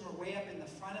 This is a tumor way up in the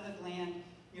front of the gland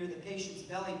near the patient's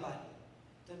belly button.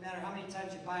 Doesn't matter how many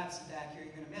times you biopsy back here,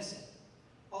 you're going to miss it.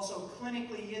 Also,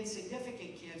 clinically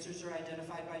insignificant cancers are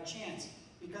identified by chance.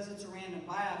 Because it's a random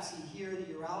biopsy, here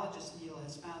the urologist needle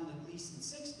has found the Gleason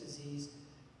 6 disease,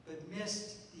 but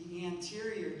missed the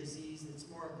anterior disease that's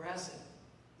more aggressive,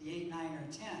 the 8, 9,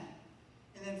 or 10.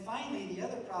 And then finally, the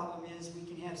other problem is we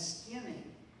can have skimming.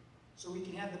 So we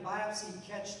can have the biopsy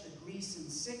catch the Gleason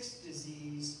 6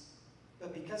 disease,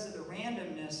 but because of the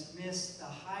randomness, miss the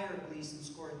higher Gleason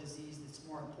score disease that's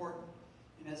more important.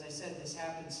 And as I said, this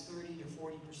happens 30 to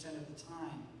 40% of the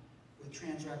time with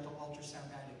transrectal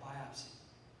ultrasound-guided biopsy.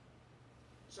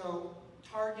 So,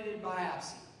 targeted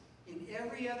biopsy. In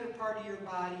every other part of your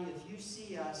body, if you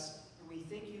see us and we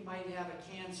think you might have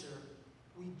a cancer,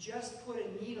 we just put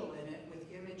a needle in it with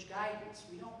image guidance.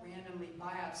 We don't randomly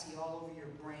biopsy all over your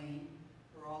brain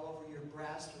or all over your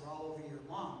breast or all over your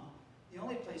lung. The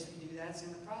only place we do that is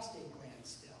in the prostate gland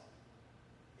still.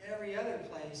 Every other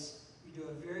place, we do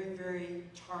a very, very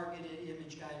targeted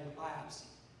image-guided biopsy.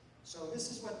 So this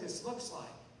is what this looks like.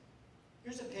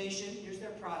 Here's a patient, here's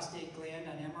their prostate gland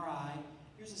on MRI.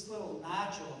 Here's this little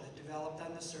nodule that developed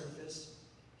on the surface.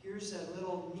 Here's a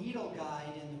little needle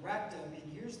guide in the rectum,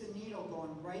 and here's the needle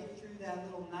going right through that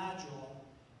little nodule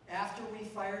after we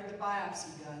fired the biopsy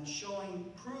gun,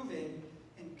 proving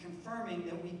and confirming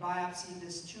that we biopsied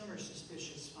this tumor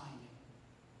suspicious finding.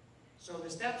 So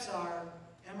the steps are,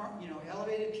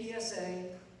 elevated PSA,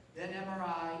 then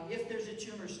MRI. If there's a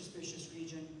tumor suspicious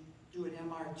region, do an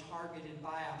MR targeted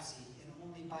biopsy and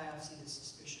only biopsy the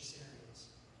suspicious areas.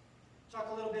 Talk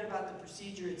a little bit about the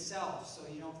procedure itself so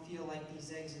you don't feel like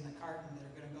these eggs in the carton that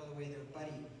are going to go the way their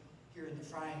buddy here in the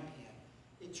frying pan.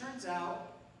 It turns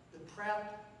out the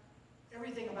prep,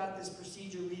 everything about this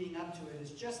procedure leading up to it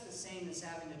is just the same as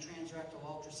having a transrectal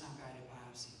ultrasound-guided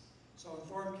biopsy. So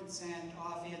informed consent,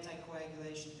 off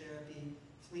anticoagulation therapy,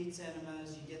 Fleet's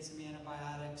enemas, you get some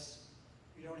antibiotics.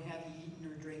 You don't have you eating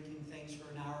or drinking things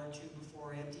for an hour or two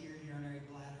before, empty your urinary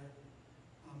bladder.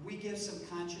 We give some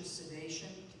conscious sedation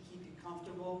to keep you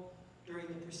comfortable during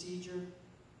the procedure,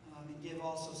 and give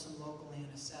also some local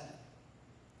anesthetic.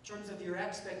 In terms of your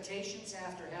expectations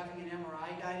after having an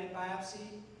MRI-guided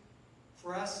biopsy,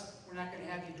 for us, we're not going to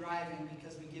have you driving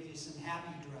because we give you some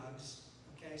happy drugs,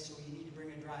 okay, so you need to bring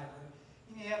a driver.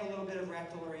 You may have a little bit of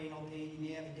rectal or anal pain. You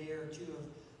may have a day or two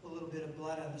of a little bit of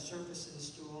blood on the surface of the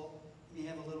stool. You may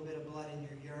have a little bit of blood in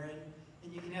your urine,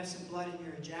 and you can have some blood in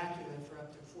your ejaculate for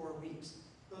up to 4 weeks.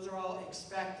 Those are all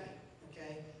expected,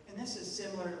 okay? And this is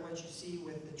similar to what you see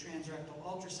with the transrectal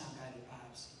ultrasound-guided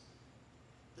biopsy.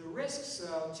 The risks,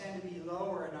 though, tend to be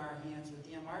lower in our hands with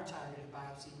the MR-targeted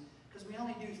biopsy because we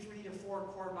only do 3 to 4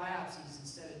 core biopsies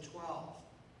instead of 12.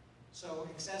 So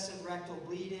excessive rectal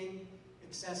bleeding,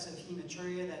 excessive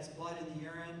hematuria, that's blood in the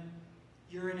urine,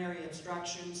 urinary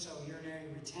obstruction, so urinary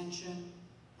retention,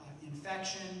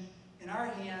 infection. In our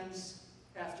hands,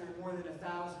 after more than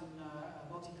 1,000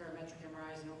 multiparametric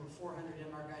MRIs and over 400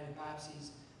 MR-guided biopsies,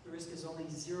 the risk is only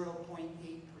 0.8%,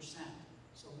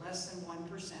 so less than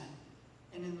 1%.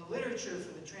 And in the literature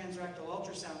for the transrectal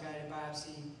ultrasound-guided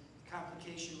biopsy, the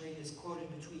complication rate is quoted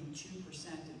between 2%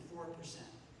 and 4%.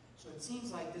 So it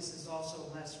seems like this is also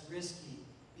less risky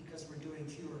because we're doing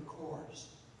fewer cores.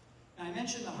 Now I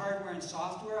mentioned the hardware and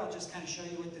software. I'll just kind of show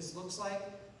you what this looks like.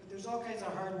 But there's all kinds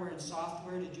of hardware and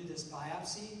software to do this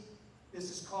biopsy. This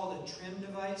is called a TRIM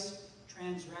device,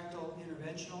 Transrectal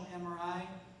Interventional MRI.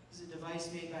 This is a device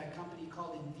made by a company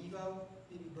called InVivo.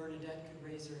 Maybe Bernadette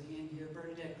could raise her hand here.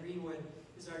 Bernadette Greenwood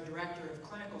is our Director of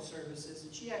Clinical Services,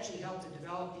 and she actually helped to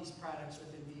develop these products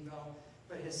with InVivo,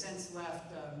 but has since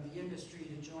left the industry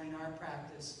to join our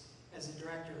practice as a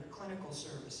Director of Clinical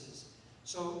Services.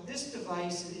 So this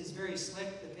device is very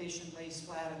slick. The patient lays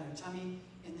flat on their tummy,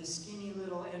 and this skinny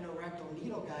little endorectal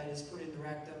needle guide is put in the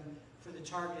rectum for the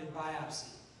targeted biopsy.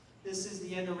 This is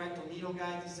the endorectal needle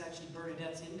guide. This is actually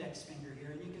Bernadette's index finger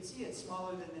here, and you can see it's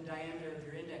smaller than the diameter of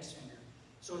your index finger.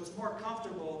 So it's more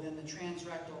comfortable than the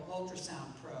transrectal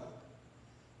ultrasound probe.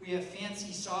 We have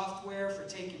fancy software for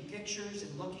taking pictures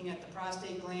and looking at the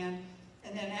prostate gland.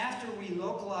 And then after we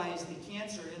localize the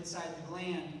cancer inside the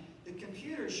gland, the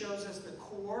computer shows us the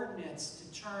coordinates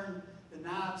to turn the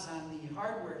knobs on the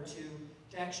hardware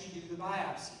to actually do the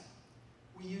biopsy.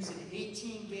 We use an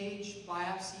 18-gauge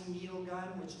biopsy needle gun,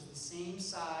 which is the same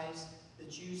size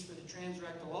that's used for the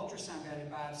transrectal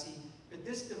ultrasound-guided biopsy, but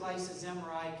this device is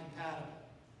MRI compatible.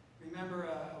 Remember,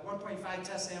 a 1.5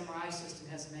 Tesla MRI system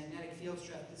has a magnetic field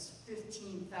strength that's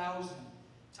 15,000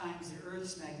 times the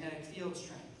Earth's magnetic field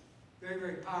strength. Very,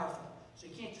 very powerful. So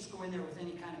you can't just go in there with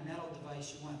any kind of metal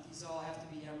device you want. These all have to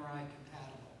be MRI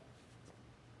compatible.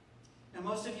 Now,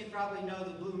 most of you probably know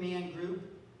the Blue Man Group,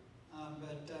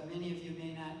 but many of you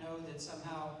may not know that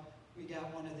somehow we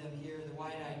got one of them here, the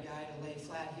wide-eyed guy to lay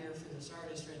flat here for this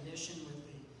artist rendition with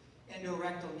the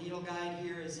endorectal needle guide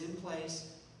here is in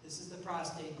place. This is the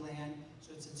prostate gland,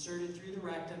 so it's inserted through the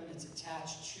rectum, it's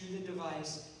attached to the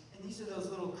device, and these are those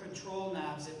little control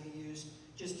knobs that we use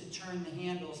just to turn the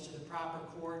handles to the proper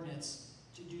coordinates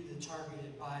to do the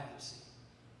targeted biopsy.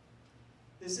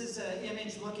 This is an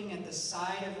image looking at the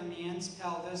side of a man's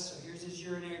pelvis, so here's his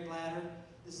urinary bladder.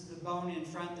 This is the bone in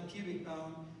front, the pubic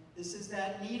bone. This is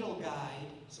that needle guide,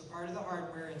 so part of the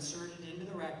hardware inserted into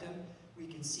the rectum. We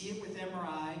can see it with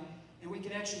MRI, and we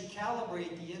can actually calibrate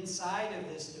the inside of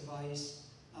this device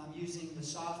using the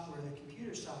software, the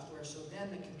computer software, so then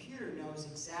the computer knows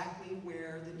exactly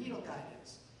where the needle guide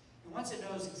is. And once it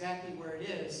knows exactly where it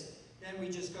is, then we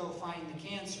just go find the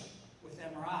cancer with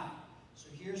MRI. So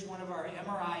here's one of our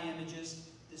MRI images.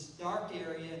 This dark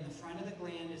area in the front of the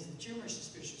gland is the tumor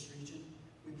suspicious region.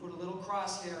 We put a little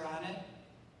crosshair on it,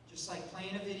 just like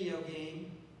playing a video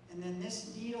game. And then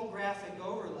this needle graphic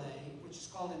overlay, which is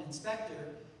called an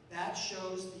inspector, that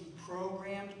shows the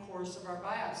programmed course of our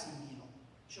biopsy needle.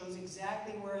 Shows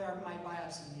exactly where my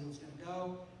biopsy needle is going to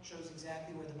go, shows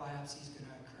exactly where the biopsy is going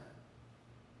to occur.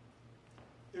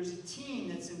 There's a team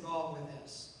that's involved with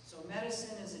this. So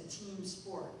medicine is a team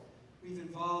sport. We've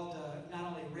involved not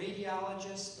only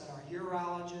radiologists, but our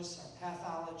urologists, our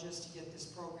pathologists to get this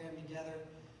program together,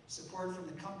 support from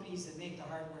the companies that make the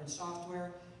hardware and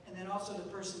software, and then also the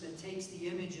person that takes the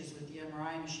images with the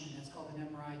MRI machine. That's called an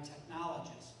MRI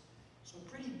technologist. So a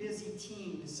pretty busy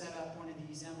team to set up one of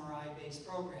these MRI-based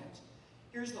programs.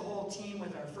 Here's the whole team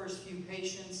with our first few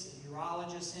patients, the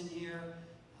urologists in here,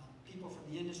 people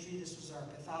from the industry. This was our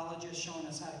pathologist showing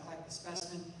us how to collect the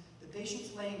specimen. The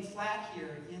patient's laying flat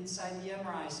here inside the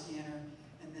MRI scanner,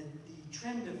 and the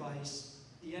trim device,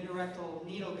 the endorectal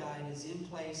needle guide, is in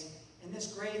place, and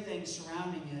this gray thing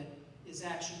surrounding it is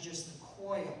actually just the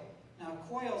coil. Now, a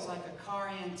coil is like a car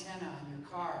antenna on your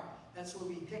car. That's where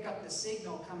we pick up the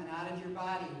signal coming out of your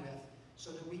body with,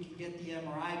 so that we can get the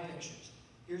MRI pictures.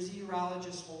 Here's the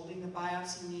urologist holding the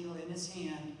biopsy needle in his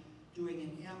hand, doing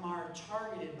an MR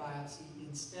targeted biopsy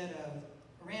instead of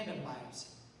a random biopsy.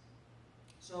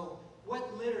 So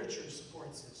what literature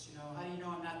supports this? You know, how do you know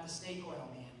I'm not the snake oil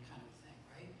man kind of thing,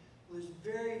 right? Well, there's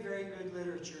very, very good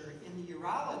literature in the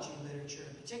urology literature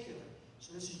in particular.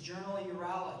 So this is Journal of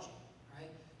Urology, right?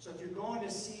 So if you're going to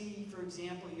see, for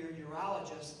example, your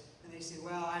urologist, and they say,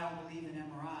 well, I don't believe in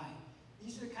MRI,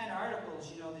 these are the kind of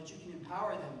articles, you know, that you can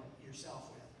empower them yourself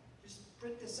with. Just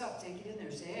print this up, take it in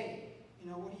there, say, hey, you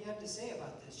know, what do you have to say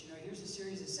about this? You know, here's a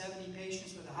series of 70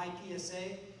 patients with a high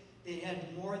PSA. They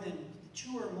had more than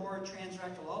 2 or more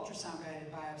transrectal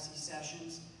ultrasound-guided biopsy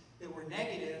sessions that were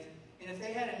negative, and if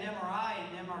they had an MRI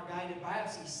and MR-guided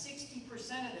biopsy, 60%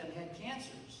 of them had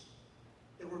cancers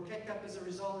that were picked up as a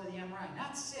result of the MRI.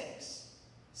 Not 6,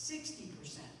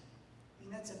 60%. I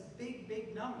mean, that's a big,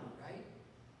 big number, right?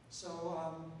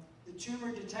 So the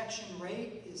tumor detection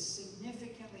rate is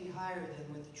significantly higher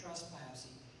than with the trust biopsy.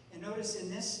 And notice in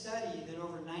this study that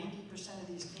over 90% of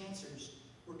these cancers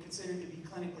were considered to be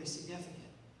clinically significant.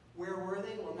 Where were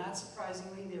they? Well, not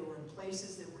surprisingly, they were in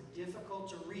places that were difficult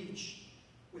to reach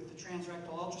with the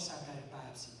transrectal ultrasound-guided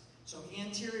biopsy. So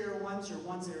anterior ones are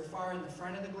ones that are far in the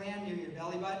front of the gland near your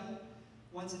belly button.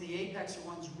 Ones at the apex are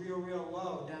ones real, real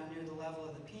low down near the level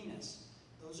of the penis.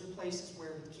 Those are places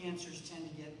where cancers tend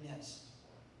to get missed.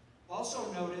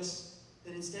 Also notice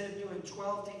that instead of doing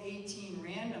 12 to 18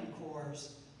 random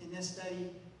cores, in this study,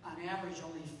 on average,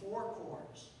 only 4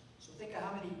 cores. So think of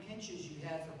how many pinches you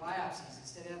had for biopsies.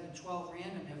 Instead of having 12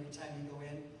 random every time you go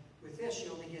in, with this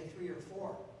you only get 3 or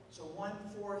 4. So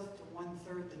 1/4 to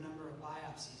 1/3 the number of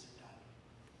biopsies are done.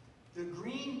 The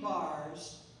green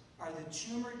bars are the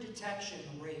tumor detection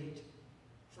rate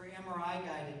for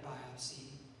MRI-guided biopsy.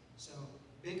 So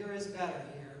bigger is better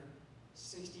here.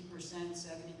 60%,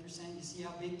 70%. You see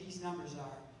how big these numbers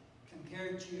are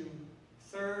compared to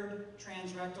 3rd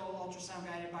transrectal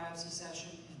ultrasound-guided biopsy session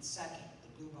and 2nd, the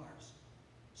blue bars.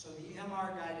 So the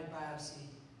MR-guided biopsy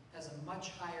has a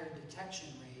much higher detection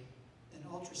rate than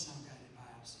ultrasound-guided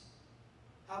biopsy.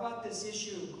 How about this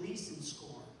issue of Gleason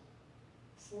score?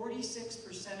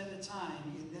 46% of the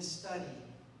time in this study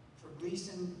for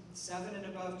Gleason 7 and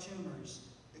above tumors,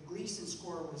 the Gleason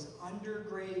score was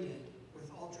undergraded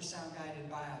with ultrasound-guided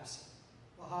biopsy.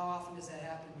 Well, how often does that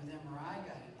happen with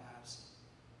MRI-guided biopsy?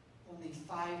 only 5%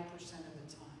 of the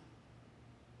time.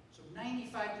 So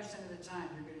 95% of the time,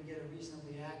 you're going to get a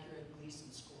reasonably accurate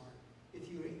Gleason score if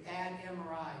you add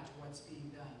MRI to what's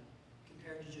being done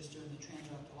compared to just doing the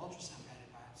transrectal ultrasound-guided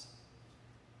biopsy.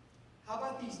 How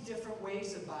about these different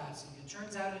ways of biopsying? It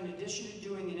turns out in addition to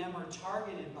doing an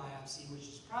MR-targeted biopsy, which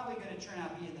is probably going to turn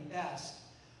out being the best,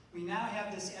 we now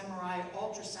have this MRI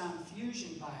ultrasound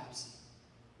fusion biopsy,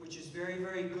 which is very,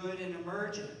 very good and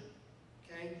emerging.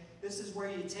 Okay? This is where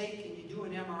you take and you do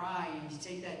an MRI and you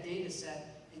take that data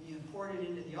set and you import it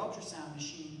into the ultrasound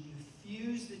machine. You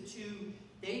fuse the two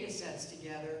data sets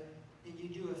together and you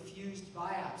do a fused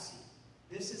biopsy.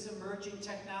 This is emerging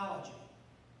technology,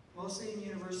 mostly in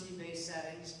university-based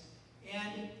settings,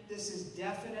 and this is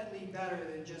definitely better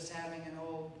than just having an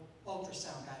old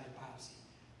ultrasound-guided biopsy.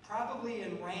 Probably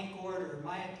in rank order,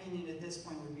 my opinion at this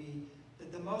point would be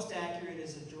that the most accurate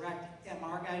is a direct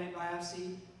MR-guided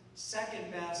biopsy.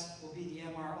 Second best will be the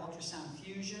MR ultrasound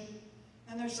fusion.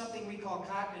 And there's something we call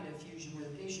cognitive fusion, where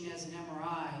the patient has an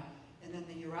MRI, and then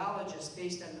the urologist,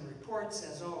 based on the report,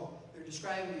 says, oh, they're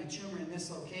describing a tumor in this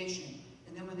location.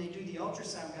 And then when they do the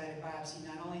ultrasound-guided biopsy,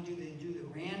 not only do they do the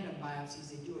random biopsies,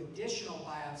 they do additional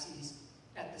biopsies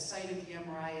at the site of the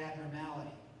MRI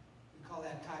abnormality. We call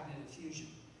that cognitive fusion.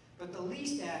 But the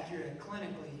least accurate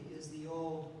clinically is the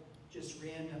old, just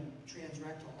random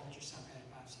transrectal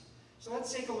ultrasound-guided biopsy. So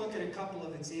let's take a look at a couple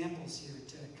of examples here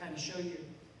to kind of show you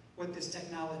what this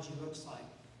technology looks like.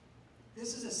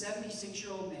 This is a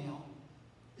 76-year-old male.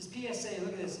 His PSA,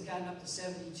 look at this, had gotten up to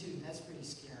 72. That's pretty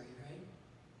scary,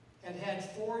 right? Had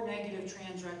 4 negative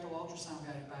transrectal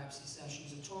ultrasound-guided biopsy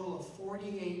sessions, a total of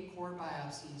 48 core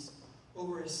biopsies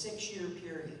over a 6-year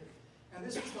period. Now,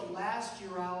 this was the last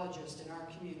urologist in our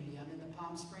community. I'm in the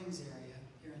Palm Springs area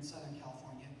here in Southern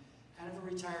California, kind of a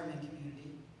retirement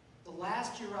community. The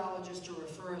last urologist to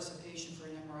refer us a patient for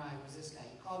an MRI was this guy.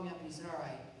 He called me up and he said, all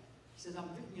right. He said, I'm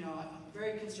a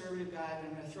very conservative guy, but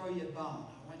I'm going to throw you a bone.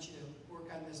 I want you to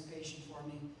work on this patient for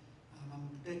me. I'm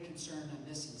a bit concerned I'm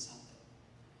missing something.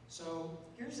 So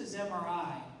here's his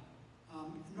MRI.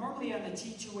 Normally on the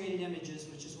T2 weighted images,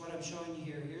 which is what I'm showing you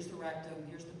here, here's the rectum,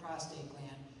 here's the prostate gland.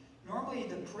 Normally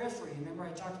the periphery, remember I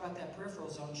talked about that peripheral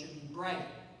zone, should be bright.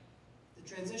 The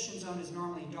transition zone is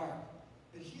normally dark.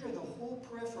 But here the whole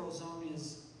peripheral zone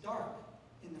is dark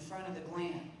in the front of the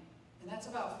gland. And that's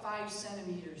about 5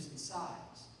 centimeters in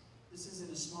size. This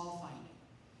isn't a small finding.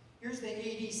 Here's the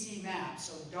ADC map.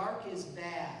 So dark is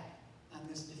bad on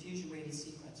this diffusion weighted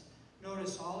sequence.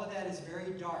 Notice all of that is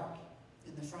very dark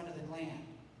in the front of the gland.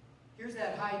 Here's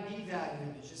that high B value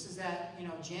image. This is that,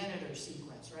 janitor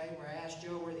sequence, right? Where I asked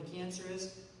Joe where the cancer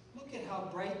is. Look at how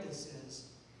bright this is.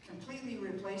 Completely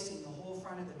replacing the whole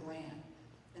front of the gland.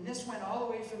 And this went all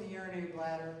the way from the urinary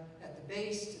bladder at the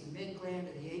base to the mid-gland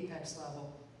to the apex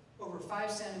level, over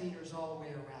 5 centimeters all the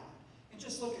way around. And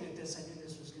just looking at this, I knew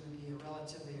this was going to be a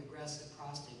relatively aggressive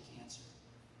prostate cancer.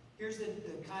 Here's the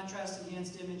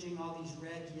contrast-enhanced imaging. All these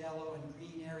red, yellow, and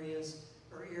green areas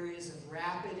are areas of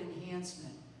rapid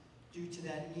enhancement due to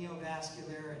that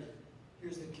neovascularity.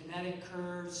 Here's the kinetic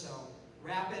curve, so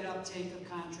rapid uptake of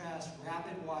contrast,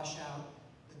 rapid washout,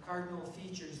 the cardinal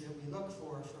features that we look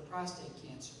for prostate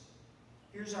cancer.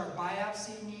 Here's our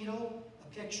biopsy needle,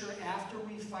 a picture after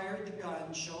we fired the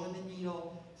gun showing the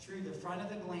needle through the front of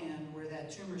the gland where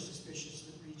that tumor suspicious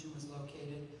region was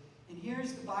located. And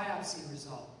here's the biopsy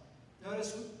result.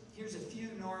 Notice here's a few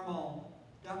normal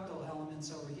ductal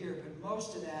elements over here, but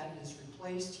most of that is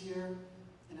replaced here.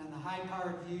 And on the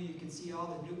high-powered view, you can see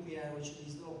all the nuclei, which are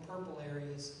these little purple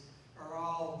areas, are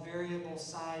all variable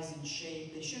size and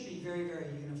shape. They should be very, very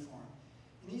uniform.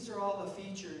 And these are all the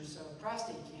features of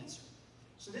prostate cancer.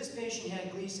 So this patient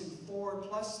had Gleason 4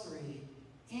 plus 3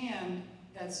 and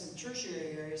had some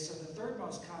tertiary areas. So the third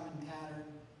most common pattern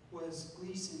was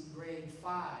Gleason grade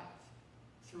 5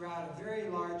 throughout a very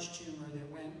large tumor that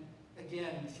went,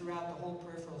 again, throughout the whole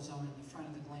peripheral zone in the front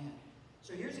of the gland.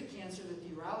 So here's a cancer that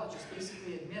the urologist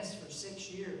basically had missed for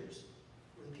 6 years,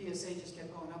 where the PSA just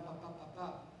kept going up, up, up, up,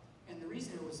 up. And the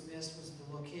reason it was missed was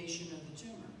the location of the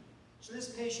tumor. So this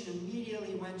patient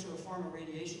immediately went to a form of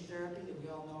radiation therapy that we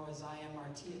all know as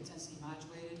IMRT, intensity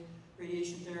modulated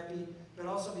radiation therapy, but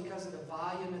also because of the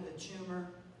volume of the tumor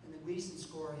and the Gleason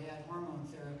score, he had hormone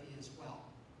therapy as well.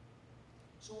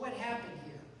 So what happened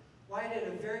here? Why did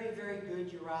a very, very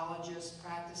good urologist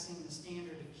practicing the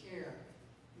standard of care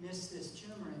miss this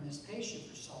tumor in this patient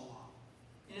for so long?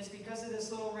 And it's because of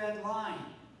this little red line.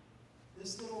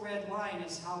 This little red line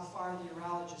is how far the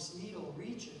urologist's needle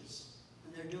reaches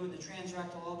when they're doing the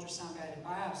transrectal ultrasound-guided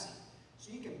biopsy.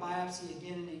 So you can biopsy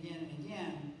again and again and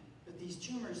again, but these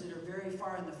tumors that are very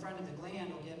far in the front of the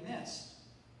gland will get missed.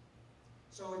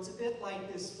 So So it's a bit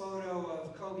like this photo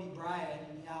of Kobe Bryant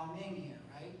and Yao Ming here,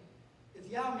 right? If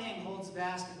Yao Ming holds a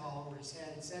basketball over his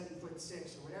head at 7'6"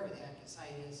 or whatever the heck his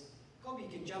height is, Kobe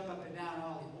can jump up and down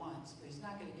all he wants, but he's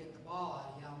not going to get the ball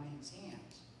out of Yao Ming's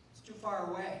hands. It's too far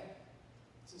away.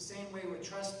 It's the same way with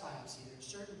trust biopsy. There are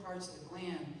certain parts of the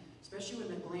gland, especially when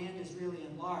the gland is really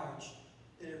enlarged,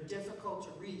 that are difficult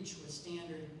to reach with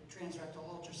standard transrectal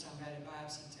ultrasound guided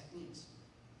biopsy techniques.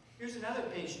 Here's another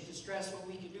patient to stress what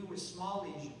we can do with small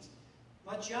lesions.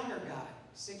 Much younger guy,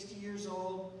 60 years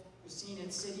old, was seen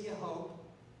at City of Hope,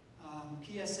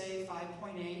 PSA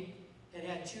 5.8,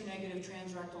 had 2 negative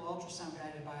transrectal ultrasound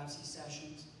guided biopsy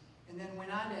sessions, and then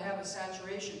went on to have a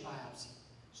saturation biopsy.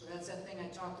 So that's that thing I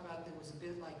talked about that was a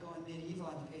bit like going medieval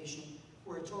on the patient,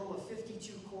 where a total of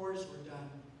 52 cores were done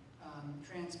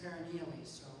transperineally,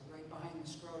 so right behind the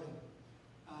scrotum.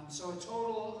 So a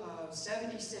total of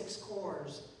 76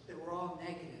 cores that were all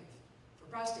negative for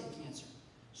prostate cancer.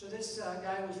 So this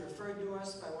guy was referred to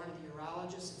us by one of the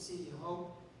urologists at City of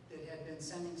Hope that had been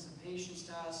sending some patients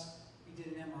to us. We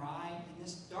did an MRI, and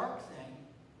this dark thing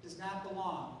does not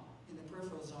belong in the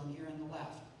peripheral zone here on the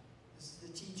left. This is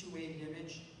the T2 weighted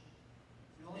image.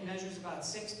 It only measures about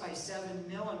 6 by 7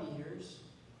 millimeters,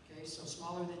 okay, so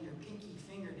smaller than your pinky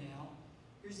fingernail.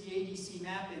 Here's the ADC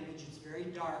map image. It's very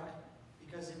dark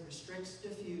because it restricts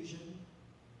diffusion,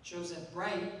 shows that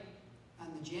bright on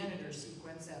the janitor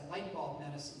sequence, that light bulb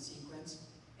medicine sequence,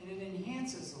 and it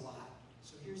enhances a lot.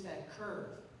 So here's that curve.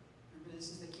 Remember,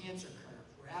 this is the cancer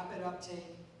curve. Rapid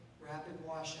uptake, rapid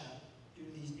washout due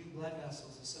to these new blood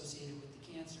vessels associated with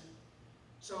the cancer.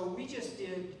 So we just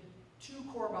did 2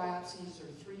 core biopsies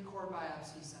or 3 core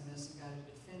biopsies on this and got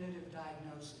a definitive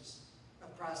diagnosis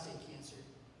of prostate cancer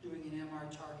doing an MR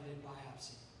targeted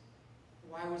biopsy.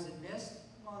 Why was it missed?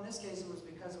 Well, in this case it was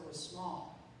because it was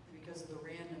small and because of the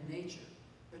random nature.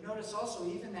 But notice also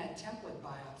even that template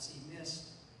biopsy missed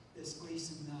this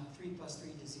Gleason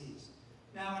 3+3 disease.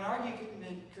 Now an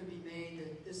argument could be made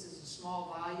that this is a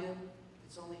small volume,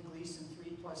 it's only Gleason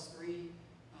 3+3.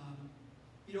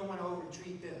 You don't want to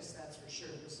overtreat this, that's for sure.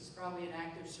 This is probably an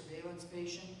active surveillance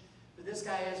patient, but this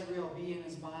guy has a real bee in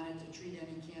his bonnet to treat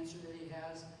any cancer that he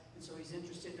has, and so he's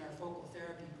interested in our focal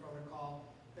therapy protocol.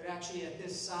 But actually at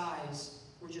this size,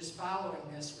 we're just following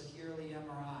this with yearly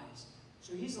MRIs.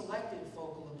 So he's elected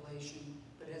focal ablation,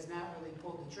 but has not really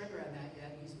pulled the trigger on that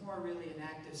yet. He's more really an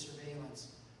active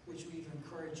surveillance, which we've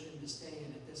encouraged him to stay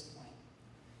in at this point.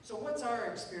 So what's our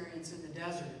experience in the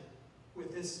desert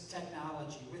with this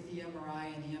technology, with the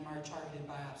MRI and the MR targeted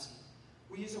biopsy?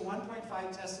 We use a 1.5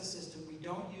 Tesla system. We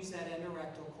don't use that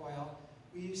endorectal coil.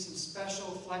 We use some special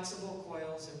flexible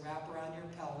coils that wrap around your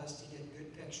pelvis to get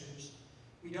good pictures.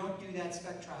 We don't do that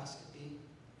spectroscopy.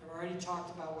 I've already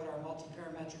talked about what our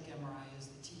multiparametric MRI is,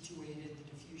 the T2 weighted, the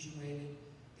diffusion weighted,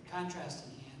 the contrast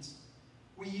enhanced.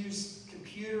 We use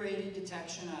computer-aided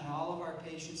detection on all of our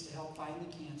patients to help find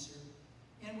the cancer.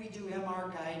 And we do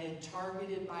MR-guided,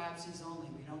 targeted biopsies only.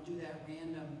 We don't do that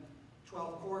random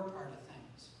 12-core part of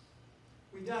things.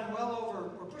 We've done well over,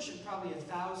 we're pushing probably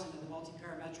 1,000 of the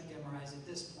multiparametric MRIs at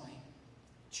this point.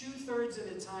 2/3 of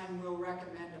the time we'll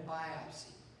recommend a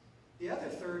biopsy. The other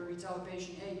third, we tell the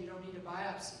patient, hey, you don't need a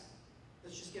biopsy.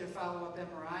 Let's just get a follow-up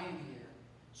MRI in here.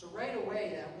 So right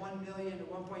away, that 1 million to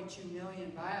 1.2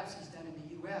 million biopsies done in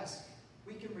the US,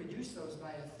 we can reduce those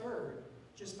by 1/3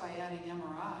 just by adding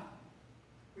MRI.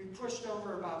 We've pushed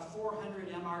over about 400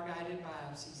 MR-guided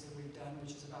biopsies that we've done,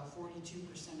 which is about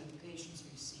 42% of the patients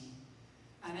we've seen.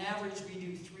 On average, we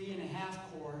do 3.5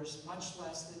 cores, much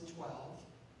less than 12.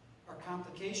 Our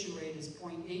complication rate is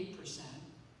 0.8%.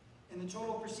 And the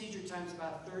total procedure time is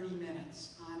about 30 minutes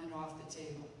on and off the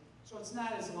table. So it's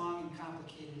not as long and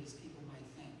complicated as people might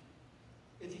think.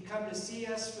 If you come to see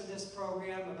us for this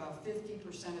program, about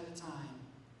 50% of the time,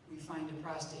 we find a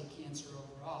prostate cancer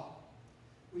overall.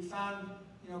 We found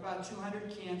about 200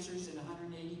 cancers in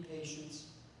 180 patients.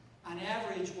 On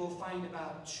average, we'll find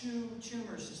about 2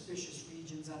 tumor suspicious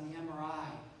regions on the MRI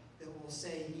that we'll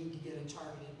say need to get a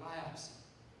targeted biopsy.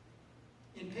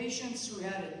 In patients who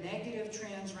had a negative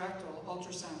transrectal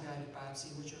ultrasound-guided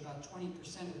biopsy, which are about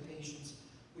 20% of the patients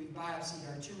we've biopsied,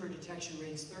 our tumor detection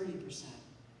rate's 30%.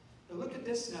 But look at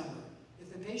this number.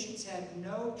 If the patients had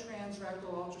no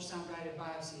transrectal ultrasound-guided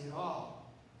biopsy at all,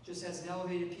 just has an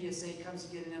elevated PSA, comes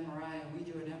to get an MRI, and we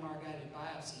do an MR-guided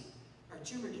biopsy, our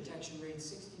tumor detection rate's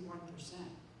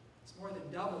 61%. It's more than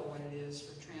double what it is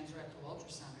for transrectal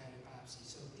ultrasound-guided biopsy.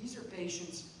 So these are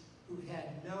patients who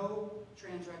had no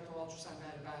transrectal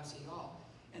ultrasound-guided biopsy at all.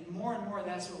 And more,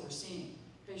 that's what we're seeing.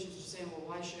 Patients are saying, well,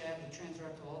 why should I have the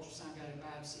transrectal ultrasound-guided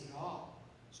biopsy at all?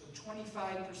 So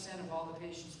 25% of all the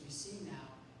patients we see now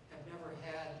have never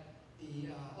had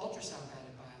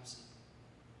ultrasound-guided biopsy.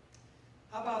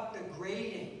 How about the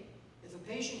grading? If a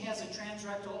patient has a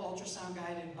transrectal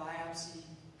ultrasound-guided biopsy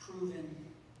proven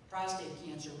prostate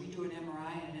cancer, we do an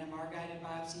MRI and an MR-guided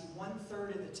biopsy.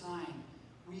 1/3 of the time,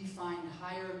 we find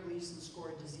higher Gleason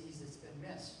score disease that's been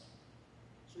missed.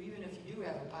 So even if you do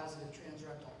have a positive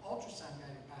transrectal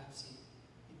ultrasound-guided biopsy,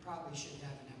 you probably should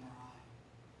have an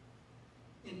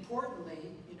MRI.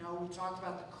 Importantly, you know, we talked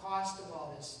about the cost of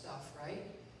all this stuff, right?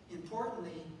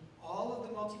 Importantly, all of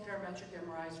the multiparametric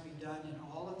MRIs we've done and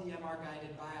all of the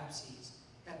MR-guided biopsies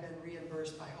have been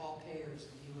reimbursed by all payers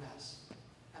in the U.S.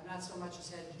 I've not so much as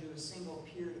had to do a single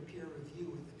peer-to-peer review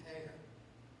with the payer.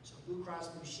 So Blue Cross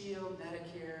Blue Shield,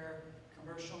 Medicare,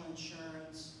 commercial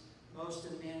insurance, most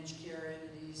of the managed care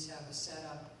entities have a set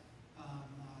up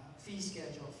fee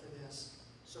schedule for this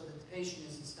so that the patient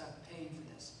isn't stuck paying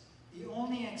for this. The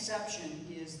only exception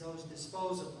is those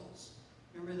disposables.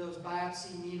 Remember those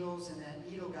biopsy needles and that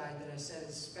needle guide that I said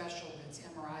is special, that's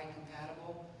MRI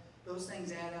compatible? Those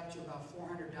things add up to about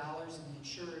 $400 and the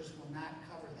insurers will not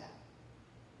cover that.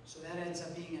 So that ends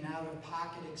up being an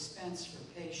out-of-pocket expense for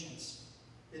patients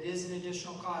that is an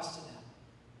additional cost to them.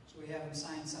 So we have them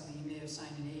sign something. You may have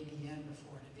signed an ABN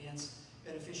before, an Advanced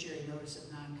Beneficiary Notice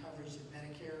of Non-Coverage that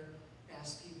Medicare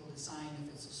asks people to sign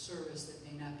if it's a service that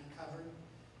may not be covered.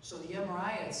 So the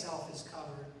MRI itself is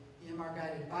covered. The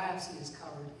MR-guided biopsy is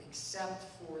covered except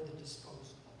for the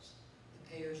disposables. The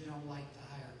payers don't like the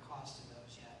higher cost of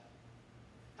those yet.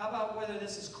 How about whether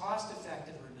this is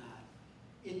cost-effective or not?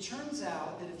 It turns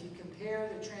out that if you compare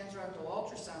the transrectal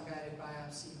ultrasound-guided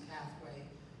biopsy pathway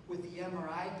with the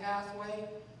MRI pathway,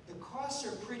 the costs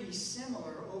are pretty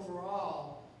similar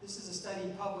overall. This is a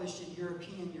study published in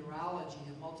European Urology,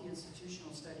 a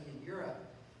multi-institutional study in Europe.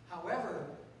 However,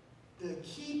 the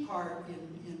key part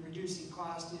in reducing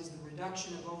cost is the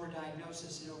reduction of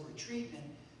overdiagnosis and overtreatment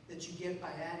that you get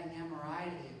by adding MRI to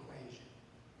the equation.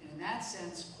 And in that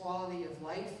sense, quality of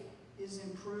life is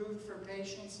improved for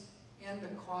patients and the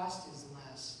cost is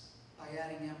less by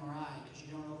adding MRI because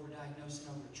you don't overdiagnose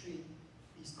and overtreat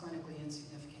these clinically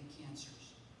insignificant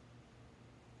cancers.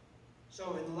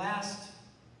 So in the last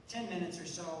 10 minutes or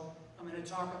so, I'm going to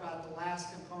talk about the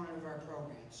last component of our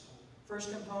program. So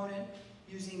first component,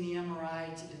 using the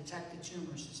MRI to detect the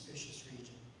tumor suspicious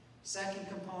region. Second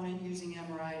component, using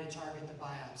MRI to target the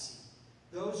biopsy.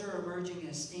 Those are emerging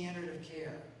as standard of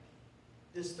care.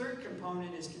 This third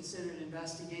component is considered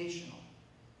investigational.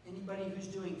 Anybody who's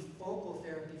doing focal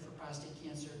therapy for prostate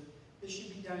cancer, this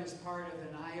should be done as part of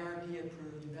an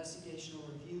IRB-approved, Investigational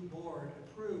Review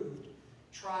Board-approved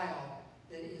trial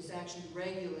that is actually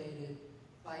regulated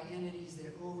by entities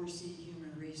that oversee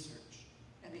human research.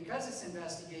 And because it's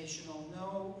investigational,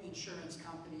 no insurance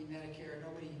company, Medicare,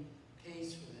 nobody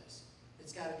pays for this.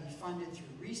 It's got to be funded through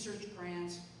research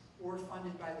grants or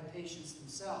funded by the patients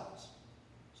themselves.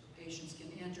 So patients can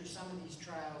enter some of these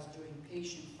trials doing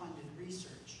patient-funded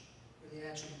research where they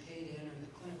actually pay to enter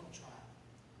the clinical trial.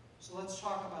 So let's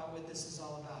talk about what this is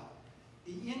all about.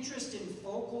 The interest in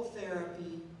focal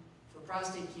therapy for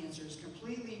prostate cancer is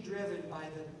completely driven by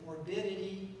the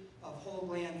morbidity of whole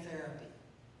gland therapy.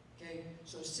 Okay,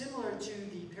 so similar to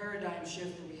the paradigm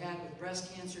shift that we had with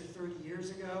breast cancer 30 years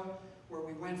ago, where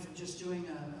we went from just doing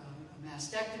a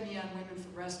mastectomy on women for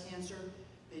breast cancer,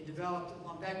 they developed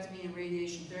lumpectomy and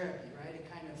radiation therapy, right?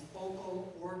 A kind of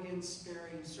focal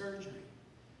organ-sparing surgery.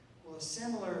 Well, a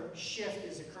similar shift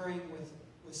is occurring with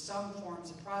some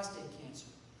forms of prostate cancer.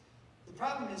 The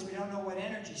problem is we don't know what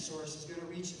energy source is going to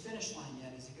reach the finish line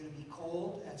yet. Is it going to be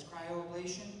cold? That's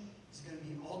cryoablation. Is it going to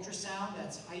be ultrasound?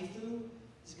 That's HIFU.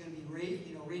 Is it going to be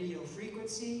radio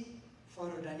frequency,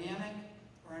 photodynamic,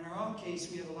 or in our own case,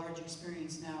 we have a large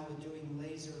experience now with doing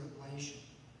laser ablation.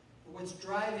 But what's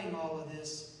driving all of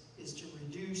this is to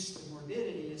reduce the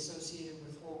morbidity associated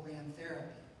with whole gland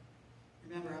therapy.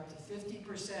 Remember, up to 50%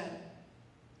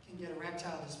 can get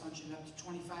erectile dysfunction, up to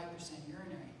 25%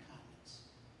 urinary incontinence.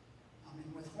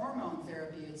 And with hormone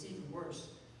therapy, it's even worse.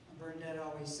 Bernadette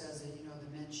always says that, you know,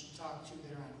 the men she talked to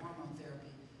that are on hormone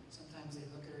therapy, sometimes they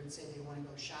look at her and say they want to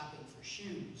go shopping for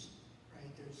shoes, right?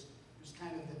 There's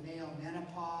kind of the male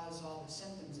menopause, all the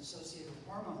symptoms associated with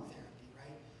hormone therapy,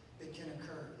 right, that can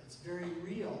occur. It's very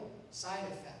real side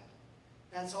effect.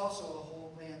 That's also a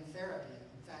whole gland therapy.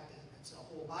 In fact, it's a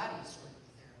whole body sort of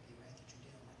therapy, right, that you're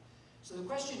dealing with. So the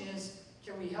question is,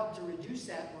 can we help to reduce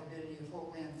that morbidity of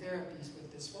whole gland therapies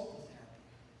with this focal therapy?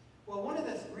 Well, one of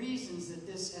the reasons that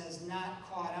this has not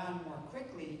caught on more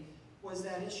quickly was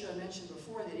that issue I mentioned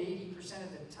before, that 80%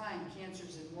 of the time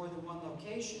cancer's in more than one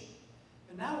location.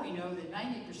 But now we know that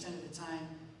 90% of the time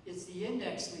it's the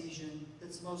index lesion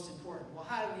that's most important. Well,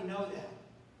 how do we know that?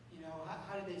 You You know,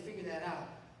 how did they figure that out?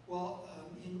 Well,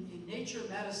 in Nature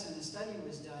Medicine, a study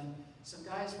was done. Some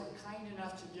guys were kind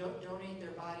enough to donate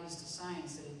their bodies to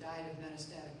science that had died of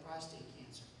metastatic prostate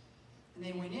cancer. And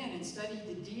they went in and studied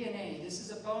the DNA. This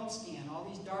is a bone scan. All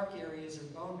these dark areas are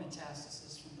bone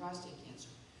metastasis from prostate cancer.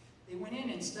 They went in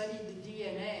and studied the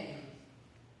DNA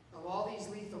of all these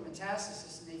lethal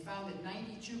metastases, and they found that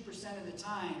 92% of the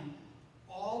time,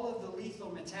 all of the lethal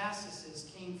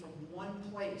metastases came from one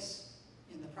place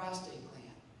in the prostate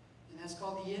gland, and that's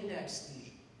called the index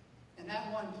lesion. And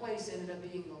that one place ended up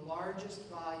being the largest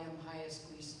volume, highest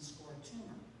Gleason score tumor.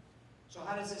 So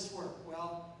how does this work?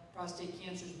 Well, prostate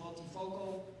cancer is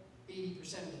multifocal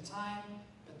 80% of the time,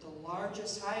 but the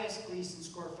largest, highest Gleason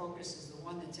score focus is the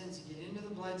one that tends to get into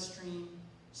the bloodstream,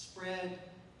 spread,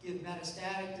 give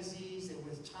metastatic disease that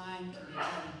with time can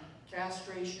become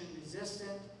castration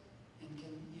resistant and can,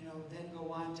 then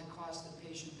go on to cost the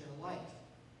patient their life.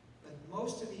 But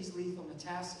most of these lethal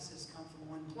metastases come from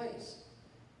one place.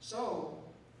 So,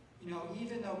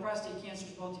 even though prostate cancer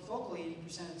is multifocal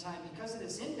 80% of the time, because of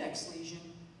this index lesion,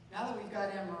 now that we've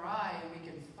got MRI and we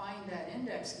can find that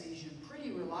index lesion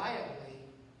pretty reliably,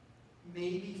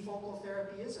 maybe focal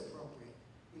therapy is appropriate.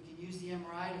 We can use the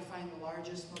MRI to find the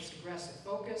largest, most aggressive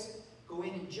focus, go in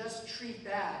and just treat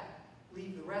that,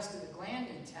 leave the rest of the gland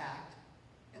intact,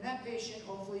 and that patient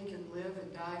hopefully can live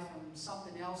and die from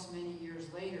something else many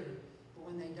years later. But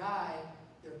when they die,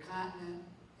 they're continent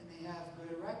and they have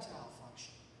good erectile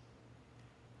function.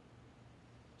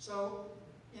 So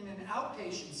in an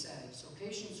outpatient setting, so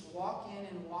patients walk in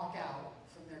and walk out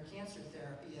from their cancer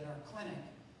therapy at our clinic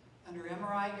under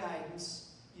MRI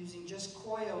guidance, using just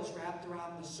coils wrapped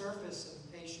around the surface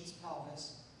of the patient's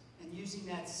pelvis, and using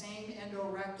that same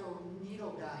endorectal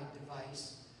needle guide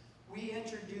device, we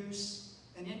introduce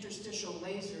an interstitial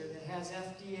laser that has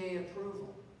FDA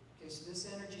approval. Okay, so this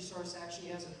energy source actually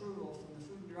has approval from the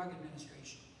Food and Drug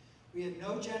Administration. We have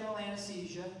no general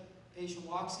anesthesia. Patient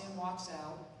walks in, walks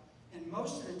out. And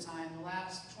most of the time, the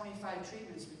last 25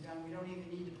 treatments we've done, we don't even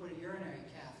need to put a urinary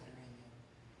catheter in you.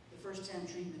 The first 10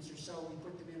 treatments or so, we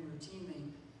put them in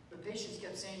routinely. But patients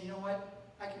kept saying, you know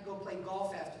what? I could go play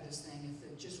golf after this thing if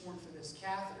it just weren't for this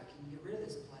catheter. Can you get rid of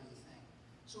this bloody thing?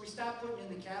 So we stopped putting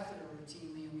in the catheter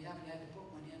routinely, and we haven't had to put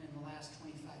one in the last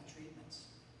 25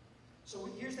 treatments. So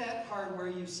here's that hardware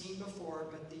you've seen before,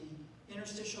 but the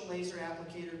interstitial laser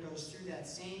applicator goes through that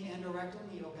same endorectal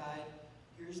needle guide.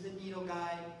 Here's the needle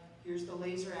guide. Here's the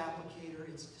laser applicator.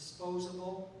 It's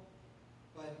disposable,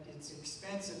 but it's an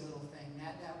expensive little thing.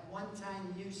 That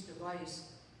one-time use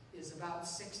device is about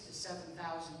 $6,000 to $7,000.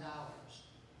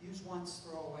 Use once,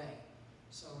 throw away.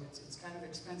 So it's kind of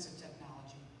expensive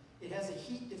technology. It has a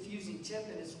heat diffusing tip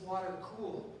and it's water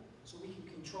cooled, so we can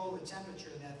control the temperature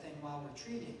of that thing while we're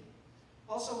treating.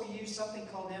 Also, we use something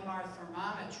called MR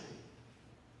thermometry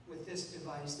with this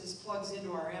device. This plugs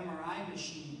into our MRI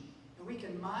machine, and we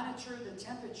can monitor the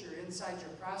temperature inside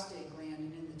your prostate gland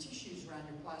and in the tissues around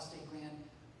your prostate gland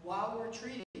while we're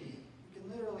treating it. You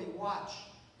can literally watch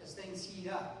as things heat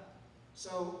up.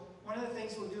 So one of the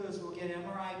things we'll do is we'll get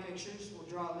MRI pictures. We'll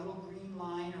draw a little green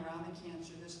line around the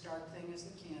cancer. This dark thing is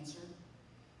the cancer.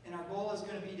 And our goal is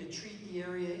going to be to treat the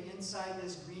area inside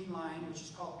this green line, which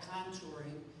is called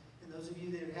contouring. And those of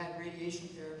you that have had radiation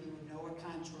therapy would know what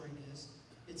contouring is.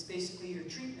 It's basically your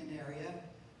treatment area.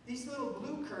 These little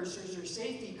blue cursors are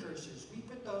safety cursors. We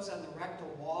put those on the rectal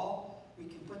wall. We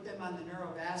can put them on the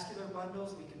neurovascular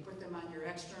bundles. We can put them on your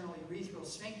external urethral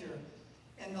sphincter.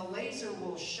 And the laser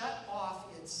will shut off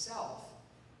itself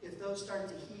if those start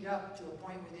to heat up to a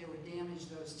point where they would damage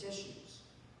those tissues.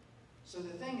 So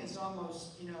the thing is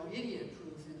almost,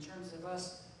 idiot-proof in terms of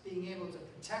us being able to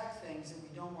protect things that we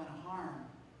don't want to harm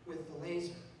with the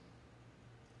laser.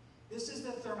 This is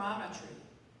the thermometry.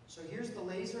 So here's the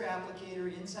laser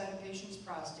applicator inside a patient's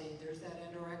prostate. There's that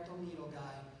endorectal needle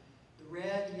guide. The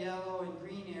red, yellow, and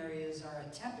green areas are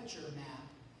a temperature map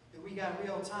that we got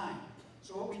real time.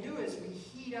 So what we do is we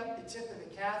heat up the tip of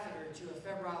the catheter to a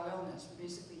febrile illness. We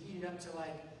basically heat it up to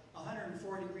like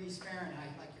 104 degrees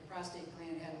Fahrenheit, like your prostate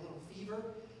gland had a little fever,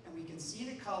 and we can see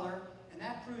the color, and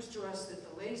that proves to us that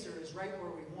the laser is right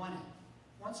where we want it.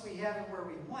 Once we have it where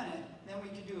we want it, then we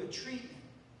can do a treatment.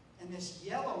 And this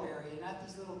yellow area, not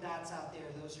these little dots out there,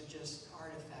 those are just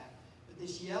artifact, but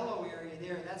this yellow area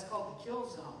there, that's called the kill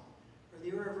zone, or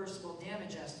the irreversible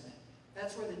damage estimate.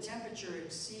 That's where the temperature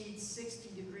exceeds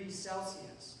 60 degrees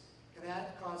Celsius.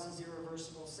 That causes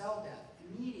irreversible cell death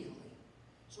immediately.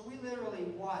 So we literally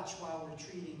watch while we're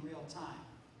treating real time.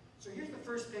 So here's the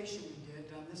first patient we did.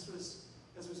 This was,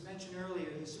 as was mentioned earlier,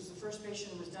 this was the first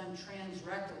patient that was done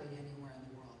transrectally anywhere in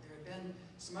the world. There had been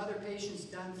some other patients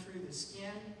done through the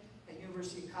skin, at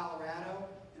University of Colorado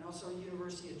and also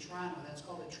University of Toronto. That's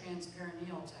called a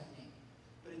transperineal technique.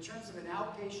 But in terms of an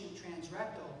outpatient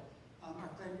transrectal, our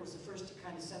clinic was the first to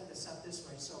kind of set this up this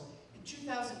way. So in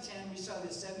 2010, we saw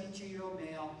this 72-year-old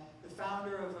male, the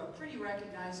founder of a pretty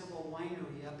recognizable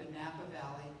winery up in Napa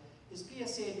Valley. His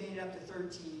PSA had made it up to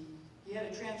 13. He had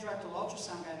a transrectal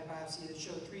ultrasound-guided biopsy that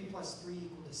showed 3 + 3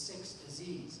 = 6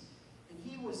 disease. And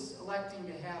he was electing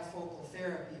to have focal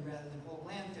therapy rather than whole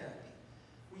gland therapy.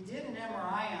 We did an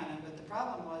MRI on him, but the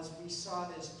problem was we saw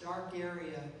this dark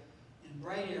area and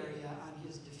bright area on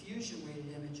his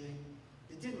diffusion-weighted imaging.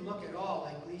 It didn't look at all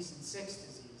like Gleason 6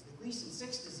 disease. The Gleason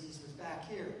 6 disease was back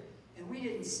here, and we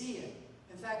didn't see it.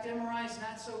 In fact, MRI is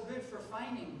not so good for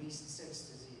finding Gleason 6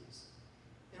 disease.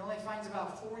 It only finds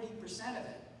about 40% of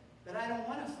it, but I don't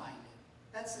want to find it.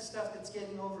 That's the stuff that's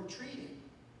getting over-treated,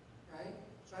 right?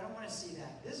 So I don't want to see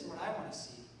that. This is what I want to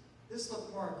see. This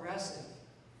looked more aggressive.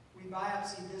 We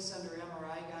biopsied this under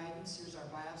MRI guidance. Here's our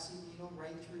biopsy needle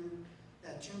right through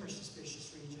that tumor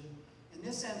suspicious region. And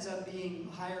this ends up being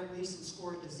higher Gleason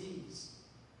score disease.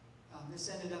 This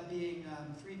ended up being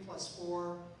 3 +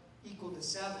 4 =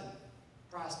 7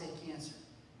 prostate cancer.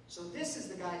 So this is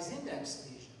the guy's index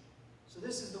lesion. So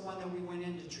this is the one that we went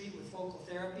in to treat with focal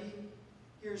therapy.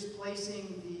 Here's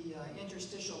placing the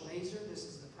interstitial laser. This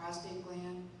is the prostate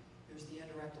gland. There's the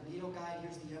endorectal needle guide.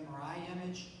 Here's the MRI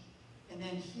image. And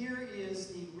then here is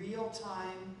the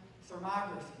real-time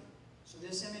thermography. So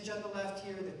this image on the left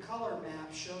here, the color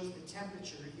map shows the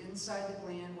temperature inside the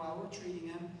gland while we're treating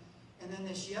him. And then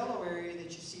this yellow area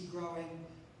that you see growing,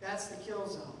 that's the kill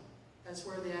zone. That's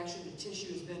where the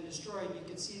tissue has been destroyed. You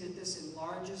can see that this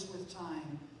enlarges with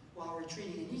time while we're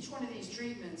treating. And each one of these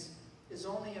treatments is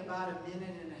only about 1.5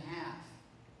 minutes.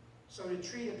 So to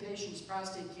treat a patient's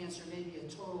prostate cancer may be a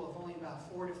total of only about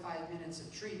 4 to 5 minutes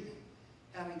of treatment.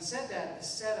 Having said that, the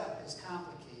setup is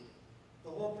complicated.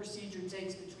 The whole procedure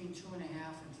takes between 2.5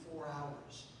 and 4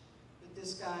 hours. But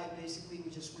this guy, basically, we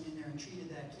just went in there and treated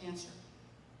that cancer.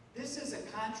 This is a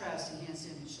contrast-enhanced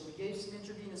image, so we gave some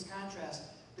intravenous contrast.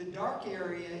 The dark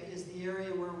area is the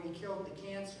area where we killed the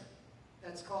cancer.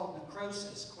 That's called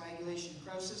necrosis, coagulation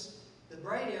necrosis. The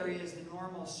bright area is the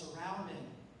normal surrounding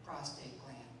prostate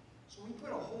gland. So we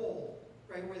put a hole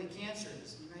right where the cancer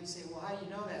is. You might say, well, how do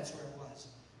you know that's where it was?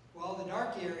 Well, the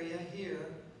dark area here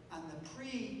on the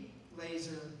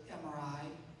pre-laser MRI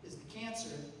is the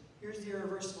cancer. Here's the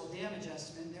irreversible damage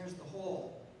estimate, and there's the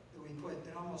hole that we put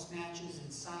that almost matches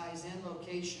in size and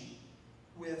location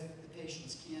with the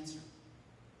patient's cancer.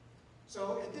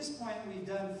 So at this point, we've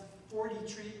done 40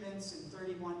 treatments in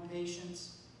 31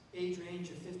 patients, age range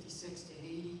of 56 to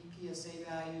 80, PSA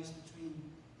values between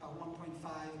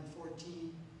 1.5 and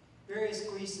 14, various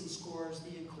Gleason scores.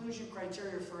 The inclusion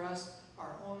criteria for us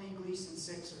are only Gleason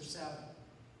 6 or 7.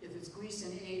 If it's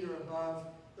Gleason 8 or above,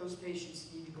 those patients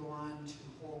need to go on to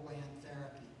whole gland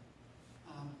therapy.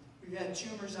 We've had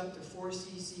tumors up to 4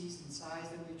 cc's in size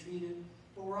that we treated,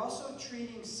 but we're also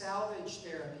treating salvage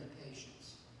therapy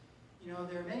patients. You know,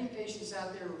 there are many patients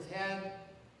out there who've had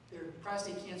their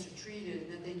prostate cancer treated,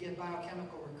 and then they get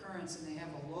biochemical recurrence, and they have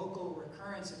a local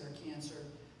recurrence of their cancer,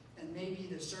 and maybe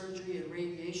the surgery and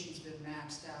radiation's been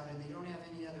maxed out, and they don't have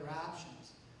any other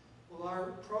options. Well,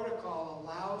 our protocol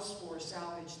allows for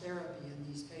salvage therapy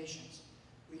in these patients.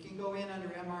 We can go in under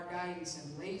MR guidance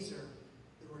and laser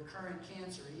the recurrent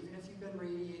cancer, even if you've been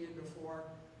radiated before,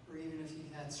 or even if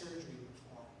you've had surgery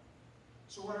before.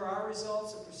 So what are our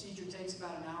results? The procedure takes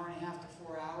about 1.5 to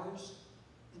 4 hours.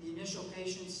 In the initial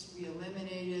patients, we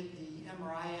eliminated the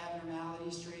MRI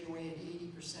abnormalities straight away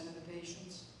in 80% of the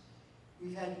patients.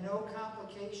 We've had no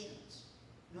complications,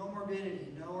 no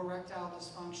morbidity, no erectile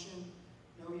dysfunction,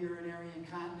 no urinary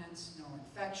incontinence, no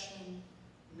infection,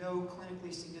 no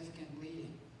clinically significant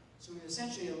bleeding. So we've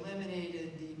essentially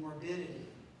eliminated the morbidity.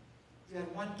 We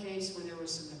had one case where there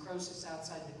was some necrosis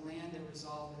outside the gland that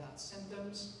resolved without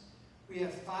symptoms. We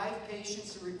have 5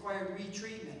 patients who required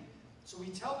retreatment. So we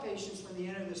tell patients when they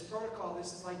enter this protocol,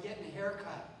 this is like getting a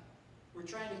haircut. We're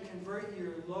trying to convert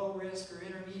your low risk or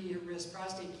intermediate risk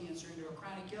prostate cancer into a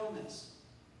chronic illness.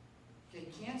 Okay,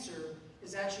 cancer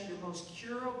is actually the most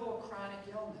curable chronic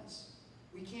illness.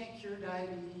 We can't cure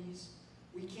diabetes,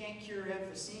 we can't cure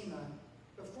emphysema,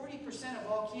 but 40%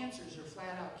 of all cancers are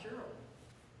flat out curable.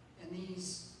 And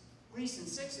these Gleason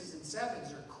 6s and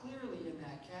 7s are clearly in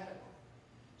that category.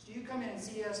 So you come in and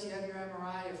see us, you have your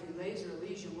MRI, if we laser a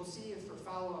lesion, we'll see if for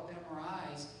follow-up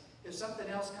MRIs, if something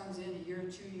else comes in a year,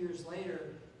 2 years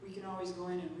later, we can always go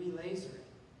in and re-laser it.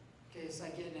 Okay, it's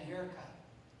like getting a haircut.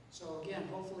 So again,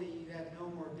 hopefully you have no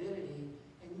morbidity,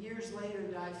 and years later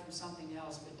die from something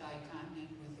else, but die continent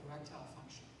with erectile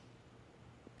function.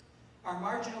 Our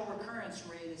marginal recurrence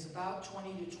rate is about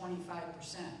 20 to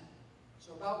 25%.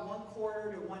 So about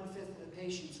 1/4 to 1/5 of the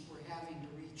patients we're having to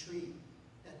retreat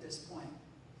at this point.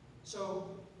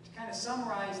 So to kind of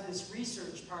summarize this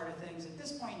research part of things, at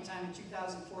this point in time in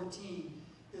 2014,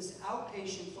 this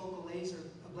outpatient focal laser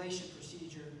ablation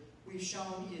procedure we've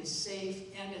shown is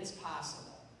safe and it's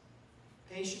possible.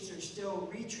 Patients are still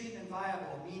retreatment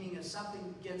viable, meaning if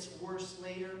something gets worse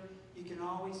later, you can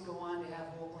always go on to have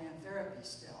whole gland therapy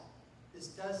still. This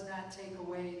does not take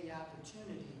away the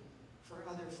opportunity for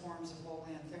other forms of whole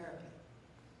gland therapy.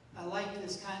 I like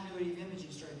this continuity of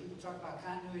imaging story. People talk about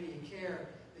continuity of care,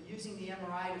 but using the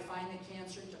MRI to find the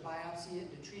cancer, to biopsy it,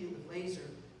 and to treat it with laser,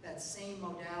 that same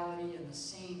modality and the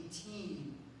same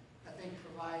team, I think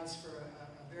provides for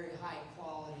a very high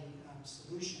quality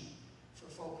solution for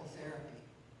focal therapy.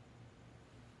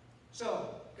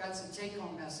 So, got some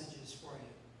take-home messages for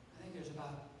you. I think there's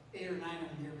about 8 or 9 of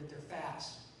them here, but they're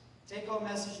fast. Take-home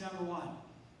message number 1.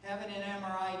 Having an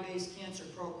MRI-based cancer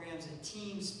program is a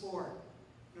team sport.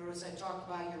 Notice I talked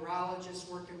about urologists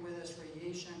working with us,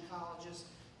 radiation oncologists,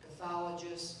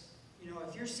 pathologists. You know,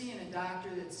 if you're seeing a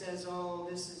doctor that says, oh,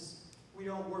 we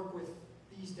don't work with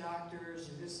these doctors,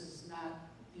 or this is not,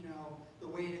 you know, the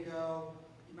way to go,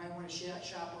 you might want to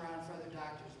shop around for other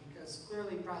doctors, because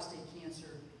clearly prostate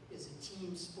cancer is a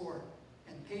team sport,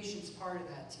 and the patient's part of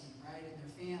that team, right, and their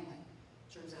family,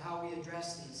 in terms of how we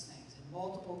address these things. And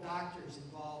multiple doctors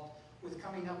involved with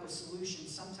coming up with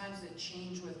solutions, sometimes that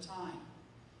change with time.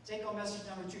 Take-home message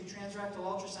number 2, transrectal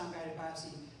ultrasound-guided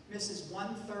biopsy misses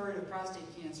 1/3 of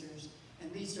prostate cancers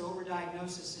and leads to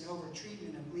overdiagnosis and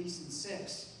overtreatment of Gleason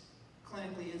 6,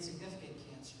 clinically insignificant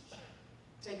cancers.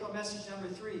 Take-home message number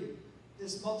 3,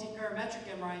 this multiparametric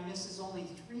MRI misses only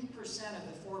 3% of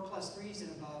the 4+3s and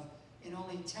above, and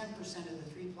only 10% of the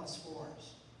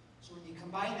 3+4s. So when you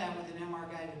combine that with an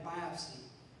MR-guided biopsy,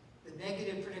 the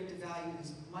negative predictive value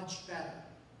is much better.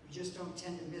 We just don't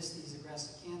tend to miss these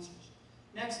aggressive cancers.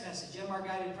 Next message,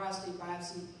 MR-guided prostate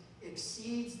biopsy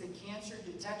exceeds the cancer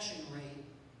detection rate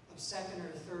of 2nd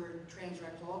or 3rd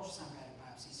transrectal ultrasound-guided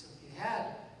biopsy. So if you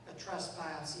had a trust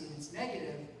biopsy and it's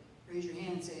negative, raise your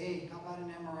hand and say, hey, how about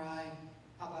an MRI?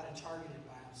 How about a targeted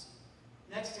biopsy?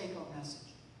 Next take-home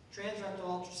message, transrectal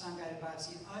ultrasound-guided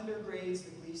biopsy undergrades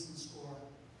the Gleason score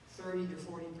 30 to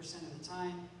 40% of the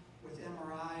time. With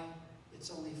MRI, it's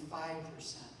only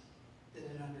 5% that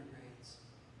it undergrades.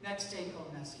 Next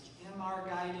take-home message,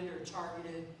 MR-guided or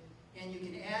targeted, and you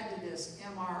can add to this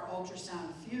MR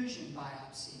ultrasound fusion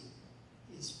biopsy.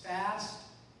 It's fast,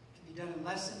 can be done in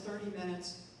less than 30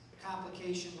 minutes,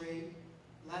 complication rate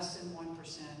less than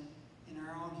 1%, in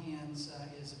our own hands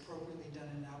is appropriately done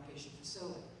in an outpatient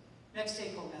facility. Next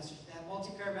take-home message, that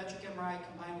multiparametric MRI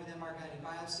combined with MR-guided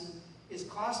biopsy is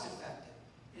cost-effective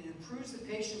and improves the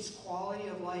patient's quality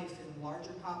of life in a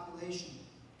larger population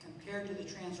compared to the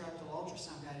transrectal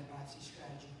ultrasound-guided biopsy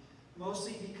strategy,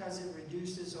 mostly because it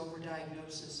reduces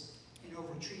overdiagnosis and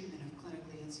overtreatment of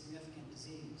clinically insignificant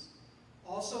disease.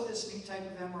 Also, this new type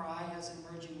of MRI has an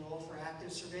emerging role for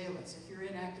active surveillance. If you're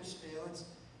in active surveillance,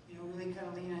 you know, really kind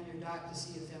of lean on your doc to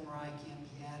see if MRI can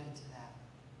be added to that.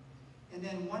 And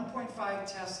then 1.5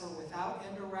 Tesla without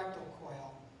endorectal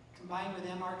coil combined with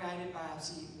MR-guided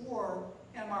biopsy or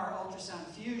MR ultrasound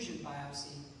fusion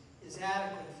biopsy is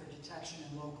adequate for detection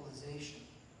and localization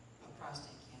of prostate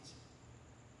cancer.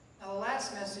 Now the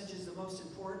last message is the most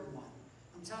important one.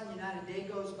 I'm telling you, not a day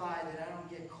goes by that I don't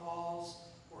get calls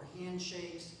or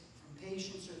handshakes from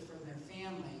patients or from their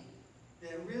family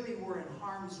that really were in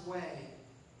harm's way.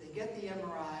 They get the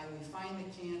MRI, we find the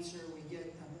cancer, we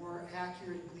get a more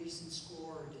accurate Gleason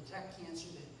score, or detect cancer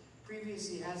that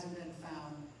previously hasn't been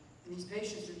found, and these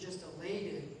patients are just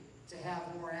elated to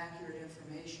have more accurate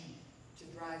information to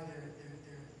drive their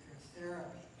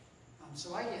therapy.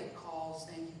 So I get calls,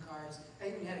 thank you cards. I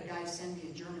even had a guy send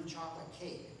me a German chocolate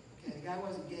cake. Okay, the guy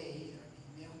wasn't gay either.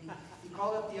 He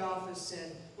called up the office,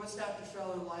 said, what's Dr.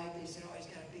 Feller like? They said, oh, he's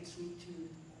got a big sweet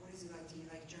tooth. What is he like? Do you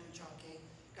like German chocolate cake?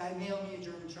 Guy mailed me a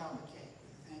German chocolate cake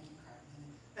with a thank you card. And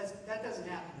that doesn't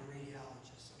happen to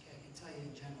radiologists, okay? I can tell you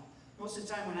in general. Most of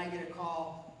the time when I get a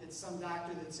call, it's some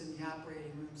doctor that's in the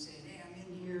operating room saying, hey, I'm in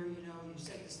here, you know, you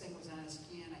said this thing was on a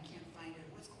scan, I can't find it,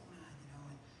 what's going on, you know?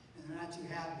 And they're not too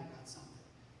happy about something.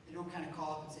 They don't kind of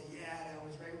call up and say, yeah, that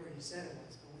was right where you said it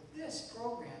was. But with this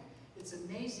program, it's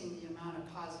amazing the amount of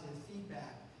positive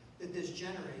feedback that this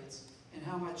generates and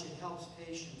how much it helps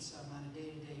patients on a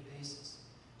day-to-day basis.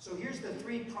 So here's the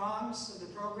 3 prongs of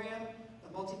the program,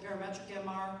 the multiparametric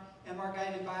MR,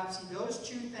 MR-guided biopsy. Those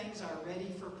 2 things are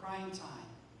ready for prime time.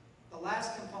 The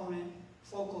last component,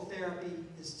 focal therapy,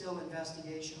 is still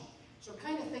investigational. So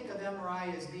kind of think of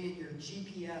MRI as being your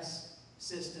GPS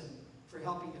system for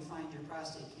helping to find your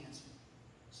prostate cancer.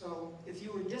 So if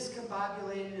you were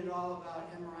discombobulated at all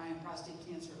about MRI and prostate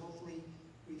cancer, hopefully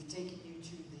we've taken you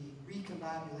to the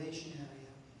recombobulation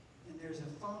area. And there's a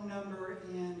phone number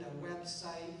and a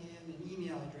website and an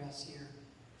email address here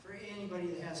for anybody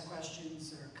that has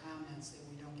questions or comments that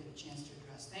we don't get a chance to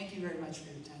address. Thank you very much for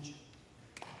your attention.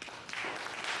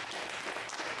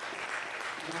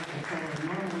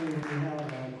 Normally we have a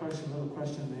little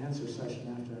question and answer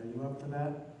session after. Are you up for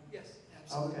that? Yes,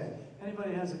 absolutely. Okay.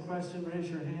 Anybody has a question, raise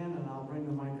your hand and I'll bring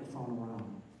the microphone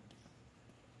around.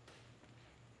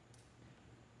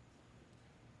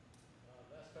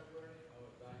 Last February, I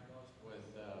was diagnosed with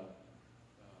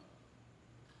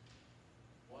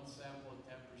one sample,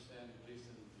 10%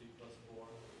 Gleason 3+4,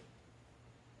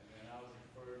 and then I was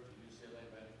referred to UCLA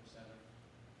Medical Center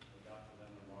with Dr.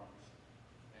 Leonard Marks,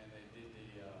 and they did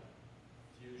the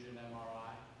fusion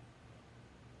MRI,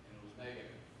 and it was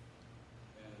negative.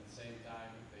 And at the same time,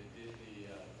 they did the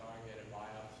targeted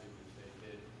biopsy, which they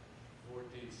did 14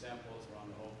 samples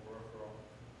around the whole peripheral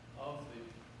of the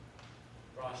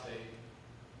prostate.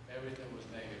 Everything was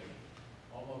negative.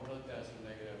 All my blood tests were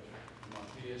negative. My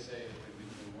PSA has been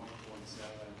between 1.7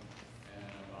 and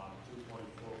about 2.4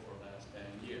 for the last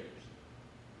 10 years.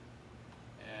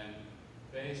 And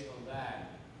based on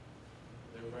that,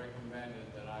 they recommended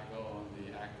that I go on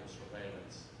the active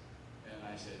surveillance. And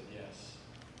I said yes.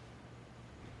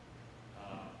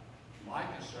 My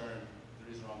concern,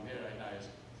 the reason why I'm here right now is,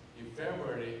 in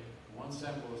February, one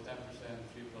sample was 10%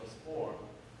 3+4,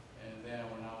 and then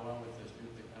when I went with this new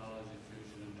technology,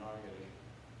 fusion and targeting,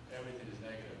 everything is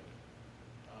negative.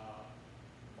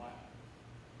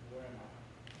 Where am I?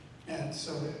 Yeah,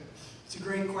 so it's a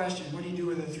great question. What do you do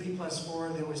with a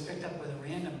 3+4 that was picked up with a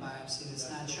random biopsy that's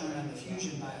not shown on the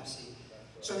fusion biopsy?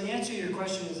 So the answer to your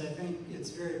question is, I think it's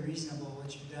very reasonable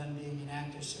what you've done being in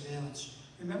active surveillance.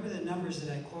 Remember the numbers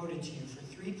that I quoted to you. For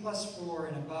 3+4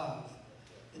 and above,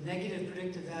 the negative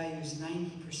predictive value is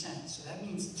 90%. So that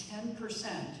means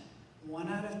 10%, 1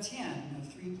 out of 10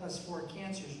 of 3+4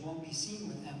 cancers won't be seen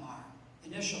with MR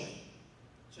initially.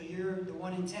 So you're the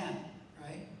 1 in 10,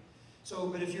 right? So,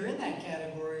 but if you're in that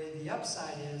category, the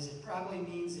upside is it probably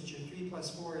means that your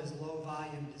 3+4 is low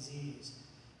volume disease.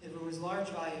 If it was large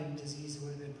volume disease, it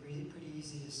would have been pretty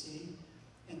easy to see.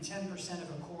 And 10% of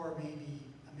a core may be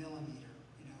a millimeter,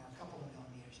 or a couple of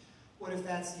millimeters. What if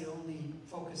that's the only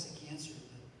focus of cancer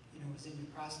that, was in your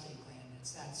prostate gland?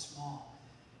 It's that small.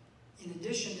 In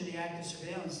addition to the active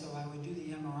surveillance, though, I would do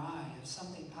the MRI. If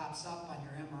something pops up on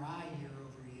your MRI year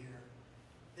over year,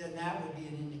 then that would be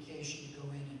an indication to go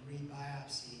in and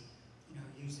re-biopsy,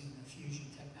 using the fusion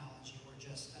technology or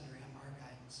just under MR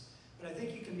guidance. But I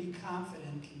think you can be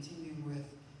confident continuing with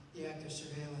the active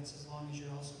surveillance as long as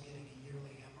you're also getting a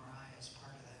yearly MRI as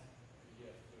part of that.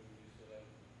 Yes, so you said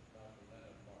Dr.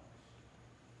 Leonard Marks.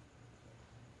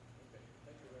 Okay,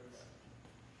 thank you very much.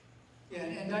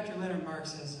 Yeah, and Dr. Leonard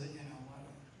Marks has a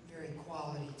very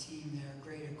quality team there,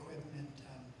 great equipment.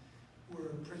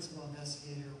 We're a principal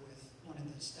investigator with one of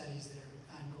the studies that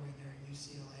are ongoing there at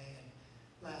UCLA, and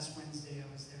last Wednesday I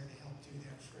was there to help do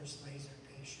their first laser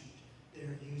patient.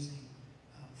 They're using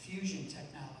fusion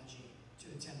technology to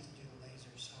attempt to do the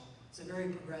laser. So it's a very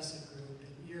progressive group,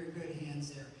 and you're in good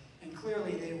hands there. And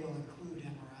clearly they will include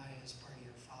MRI as part of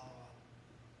your follow-up.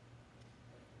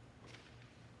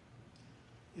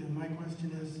 Yeah, my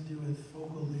question has to do with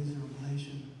focal laser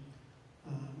ablation.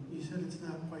 You said it's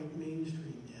not quite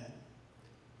mainstream yet,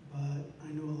 but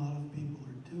I know a lot of people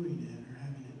are doing it or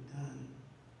having it done.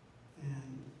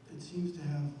 And it seems to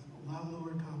have a lot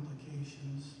lower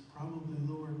complications, probably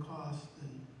lower cost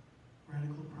than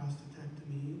radical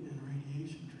prostatectomy and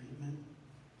radiation treatment.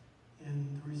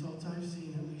 And the results I've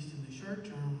seen, at least in the short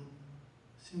term,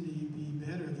 seem to be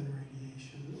better than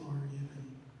radiation or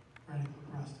even radical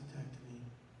prostatectomy.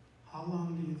 How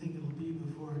long do you think it'll be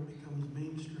before it becomes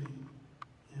mainstream?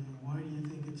 And why do you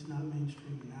think it's not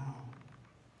mainstream now?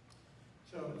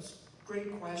 So it's a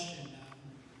great question.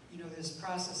 This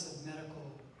process of medical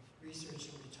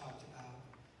research that we talked about,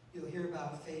 you'll hear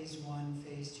about phase 1,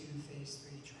 phase 2, phase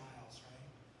 3 trials, right?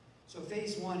 So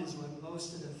phase 1 is what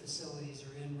most of the facilities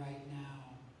are in right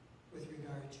now with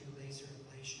regard to laser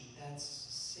ablation. That's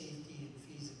safety and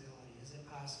feasibility. Is it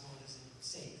possible? Is it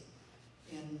safe?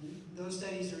 And those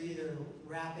studies are either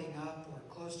wrapping up or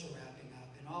close to wrapping up,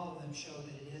 and all of them show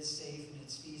that it is safe and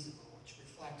it's feasible, which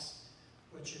reflects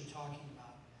what you're talking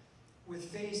about. With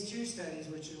phase 2 studies,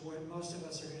 which is what most of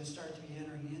us are going to start to be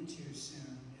entering into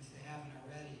soon, if they haven't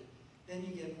already, then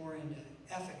you get more into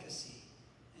efficacy,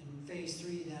 and phase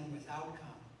 3 then with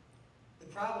outcome. The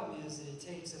problem is that it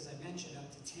takes, as I mentioned,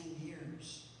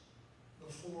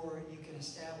 before you can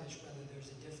establish whether there's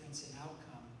a difference in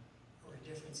outcome or a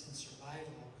difference in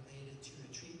survival related to a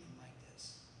treatment like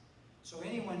this. So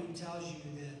anyone who tells you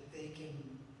that they can,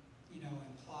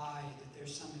 imply that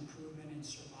there's some improvement in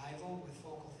survival with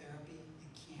focal therapy,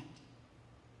 you can't.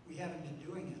 We haven't been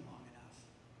doing it long enough.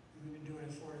 We've been doing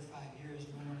it 4 to 5 years.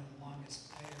 We're one of the longest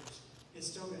players. It's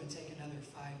still going to take another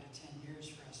 5 to 10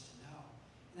 years for us to know.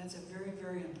 And that's a very,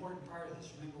 very important part of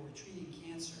this. Remember, we're treating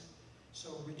cancer.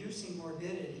 So reducing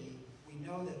morbidity, we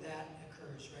know that that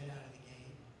occurs right out of the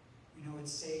gate. We know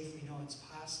it's safe. We know it's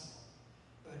possible.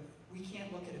 But we can't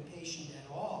look at a patient at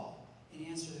all and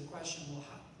answer the question, well,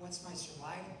 what's my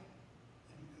survival?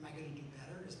 Am I going to do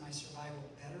better? Is my survival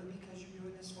better because you're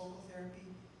doing this focal therapy?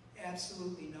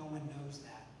 Absolutely no one knows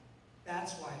that.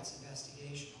 That's why it's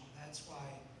investigational. That's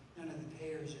why none of the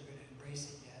payers are going to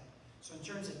embrace it yet. So in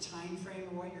terms of time frame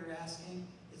of what you're asking,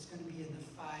 it's going to be in the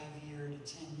 5-year to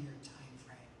 10-year time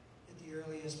frame. At the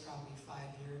earliest, probably 5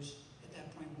 years. At that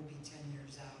point, we'll be 10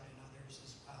 years out and others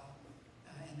as well.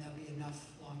 And there'll be enough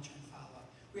long-term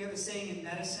follow-up. We have a saying in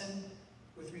medicine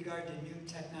with regard to new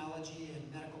technology and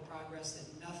medical progress that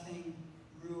nothing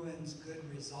ruins good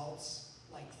results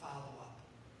like follow-up.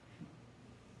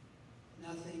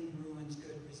 Nothing ruins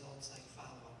good results like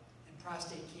follow-up. And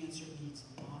prostate cancer needs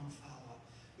long follow-up.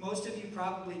 Most of you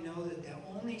probably know that the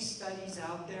only studies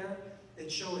out there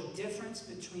that show a difference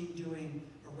between doing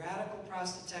a radical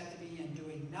prostatectomy and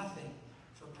doing nothing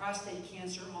for prostate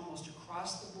cancer almost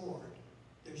across the board,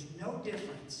 there's no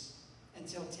difference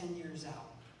until 10 years out.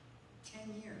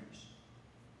 10 years.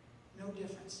 No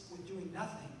difference with doing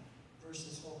nothing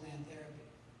versus whole gland therapy.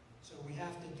 So we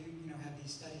have to do, have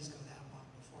these studies go that long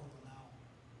before we'll know.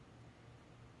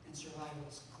 And survival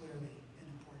is clearly an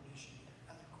important issue here.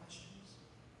 Other questions?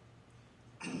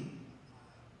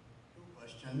 Two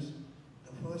questions.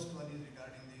 The first one is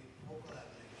regarding the focal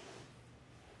ablation.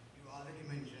 You already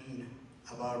mentioned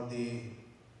about the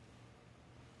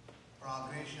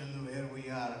progression where we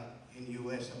are in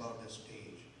US about the stage.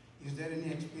 Is there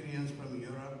any experience from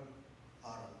Europe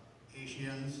or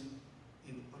Asians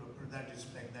in that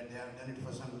respect that they have done it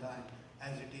for some time,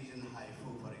 as it is in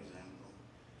HIFU, for example?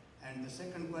 And the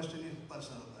second question is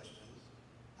personal questions.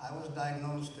 I was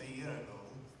diagnosed a year ago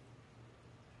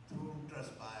through uterus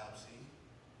biopsy,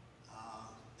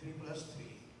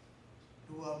 3+3,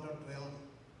 2 out of 12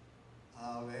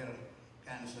 were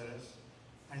cancerous,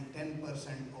 and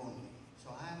 10% only. So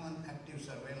I am on active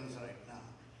surveillance right now,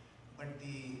 but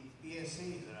the PSA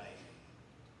is rising.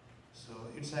 So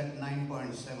it's at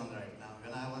 9.7 right now.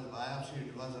 When I was biopsied,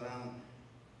 it was around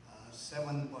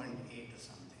 7.8 or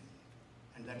something,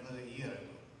 and that was a year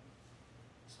ago.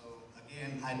 So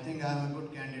again, I think I'm a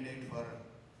good candidate for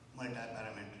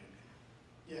multiparametric.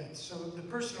 Yeah, so the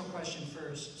personal question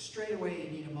first. Straight away,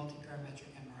 you need a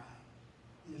multiparametric MRI.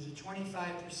 There's a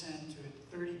 25% to a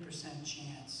 30%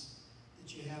 chance that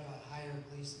you have a higher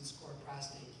Gleason score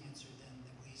prostate cancer than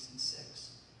the Gleason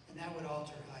 6. And that would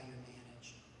alter how you're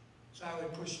managed. So I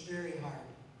would push very hard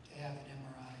to have an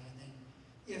MRI. And then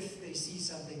if they see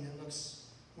something that looks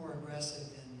more aggressive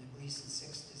than the Gleason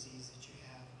 6 disease that you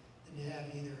have, then to have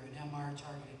either an MR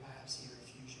targeted biopsy or a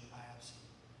fusion biopsy.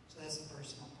 So that's the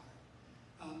personal part.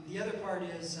 The other part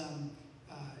is in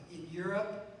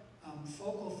Europe,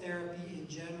 focal therapy in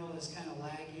general is kind of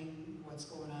lagging what's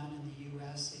going on in the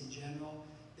US in general.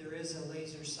 There is a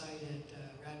laser site at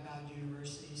Radboud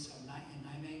University, so in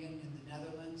Nijmegen in the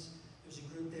Netherlands. There's a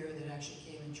group there that actually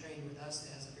came and trained with us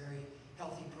that has a very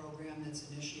healthy program that's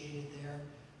initiated there.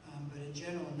 But in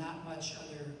general, not much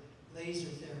other laser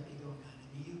therapy going on. In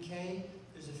the UK,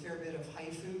 there's a fair bit of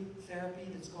HIFU therapy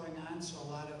that's going on, so a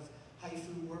lot of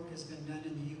HIFU work has been done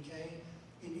in the UK.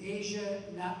 In Asia,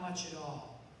 not much at all.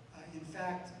 In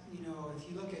fact, if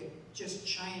you look at just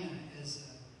China as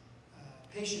a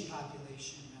patient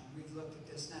population, we've looked at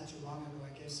this not too long ago. I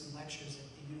gave some lectures at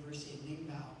the University of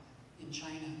Ningbo in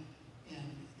China,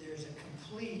 and there's a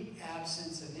complete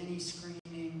absence of any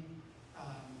screening.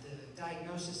 The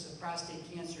diagnosis of prostate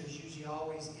cancer is usually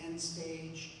always end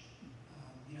stage.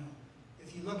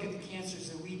 If you look at the cancers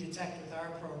that we detect with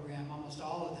our program, almost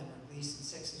all of them are Gleason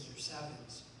 6s or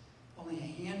 7s. Only a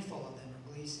handful of them are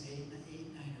Gleason 8,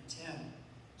 9, or 10.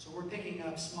 So we're picking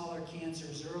up smaller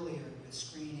cancers earlier with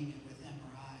screening and with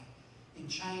MRI. In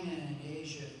China and in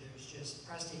Asia, there's just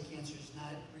prostate cancer is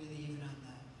not really even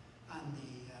on the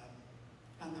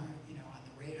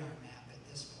radar map at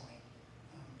this point.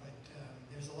 But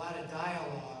there's a lot of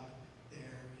dialogue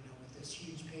there, with this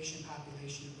huge patient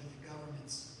population, with the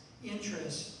government's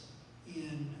interest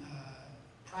in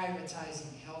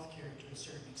privatizing healthcare to a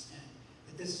certain extent.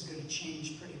 That this is going to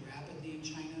change pretty rapidly in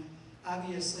China.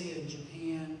 Obviously, in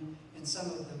Japan in some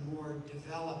of the more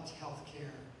developed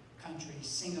healthcare countries,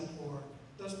 Singapore,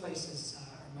 those places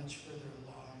are much further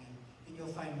along, and you'll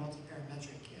find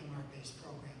multi-parametric MR-based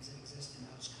programs that exist in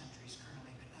those countries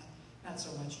currently, but not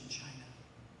so much in China.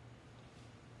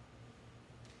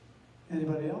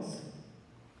 Anybody else?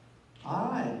 All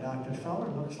right, Dr. Feller,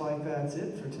 looks like that's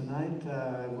it for tonight.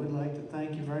 I would like to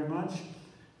thank you very much.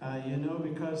 You know,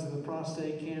 because of the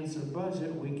prostate cancer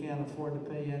budget, we can't afford to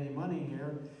pay you any money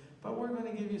here, but we're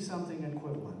going to give you something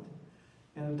equivalent.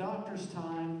 And a doctor's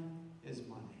time is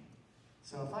money.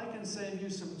 So if I can save you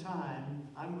some time,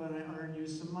 I'm going to earn you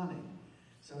some money.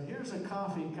 So here's a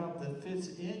coffee cup that fits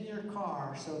in your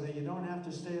car so that you don't have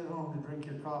to stay at home to drink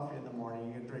your coffee in the morning.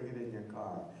 You can drink it in your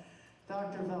car.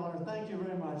 Dr. Feller, thank you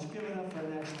very much. Give it up for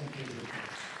an excellent presentation.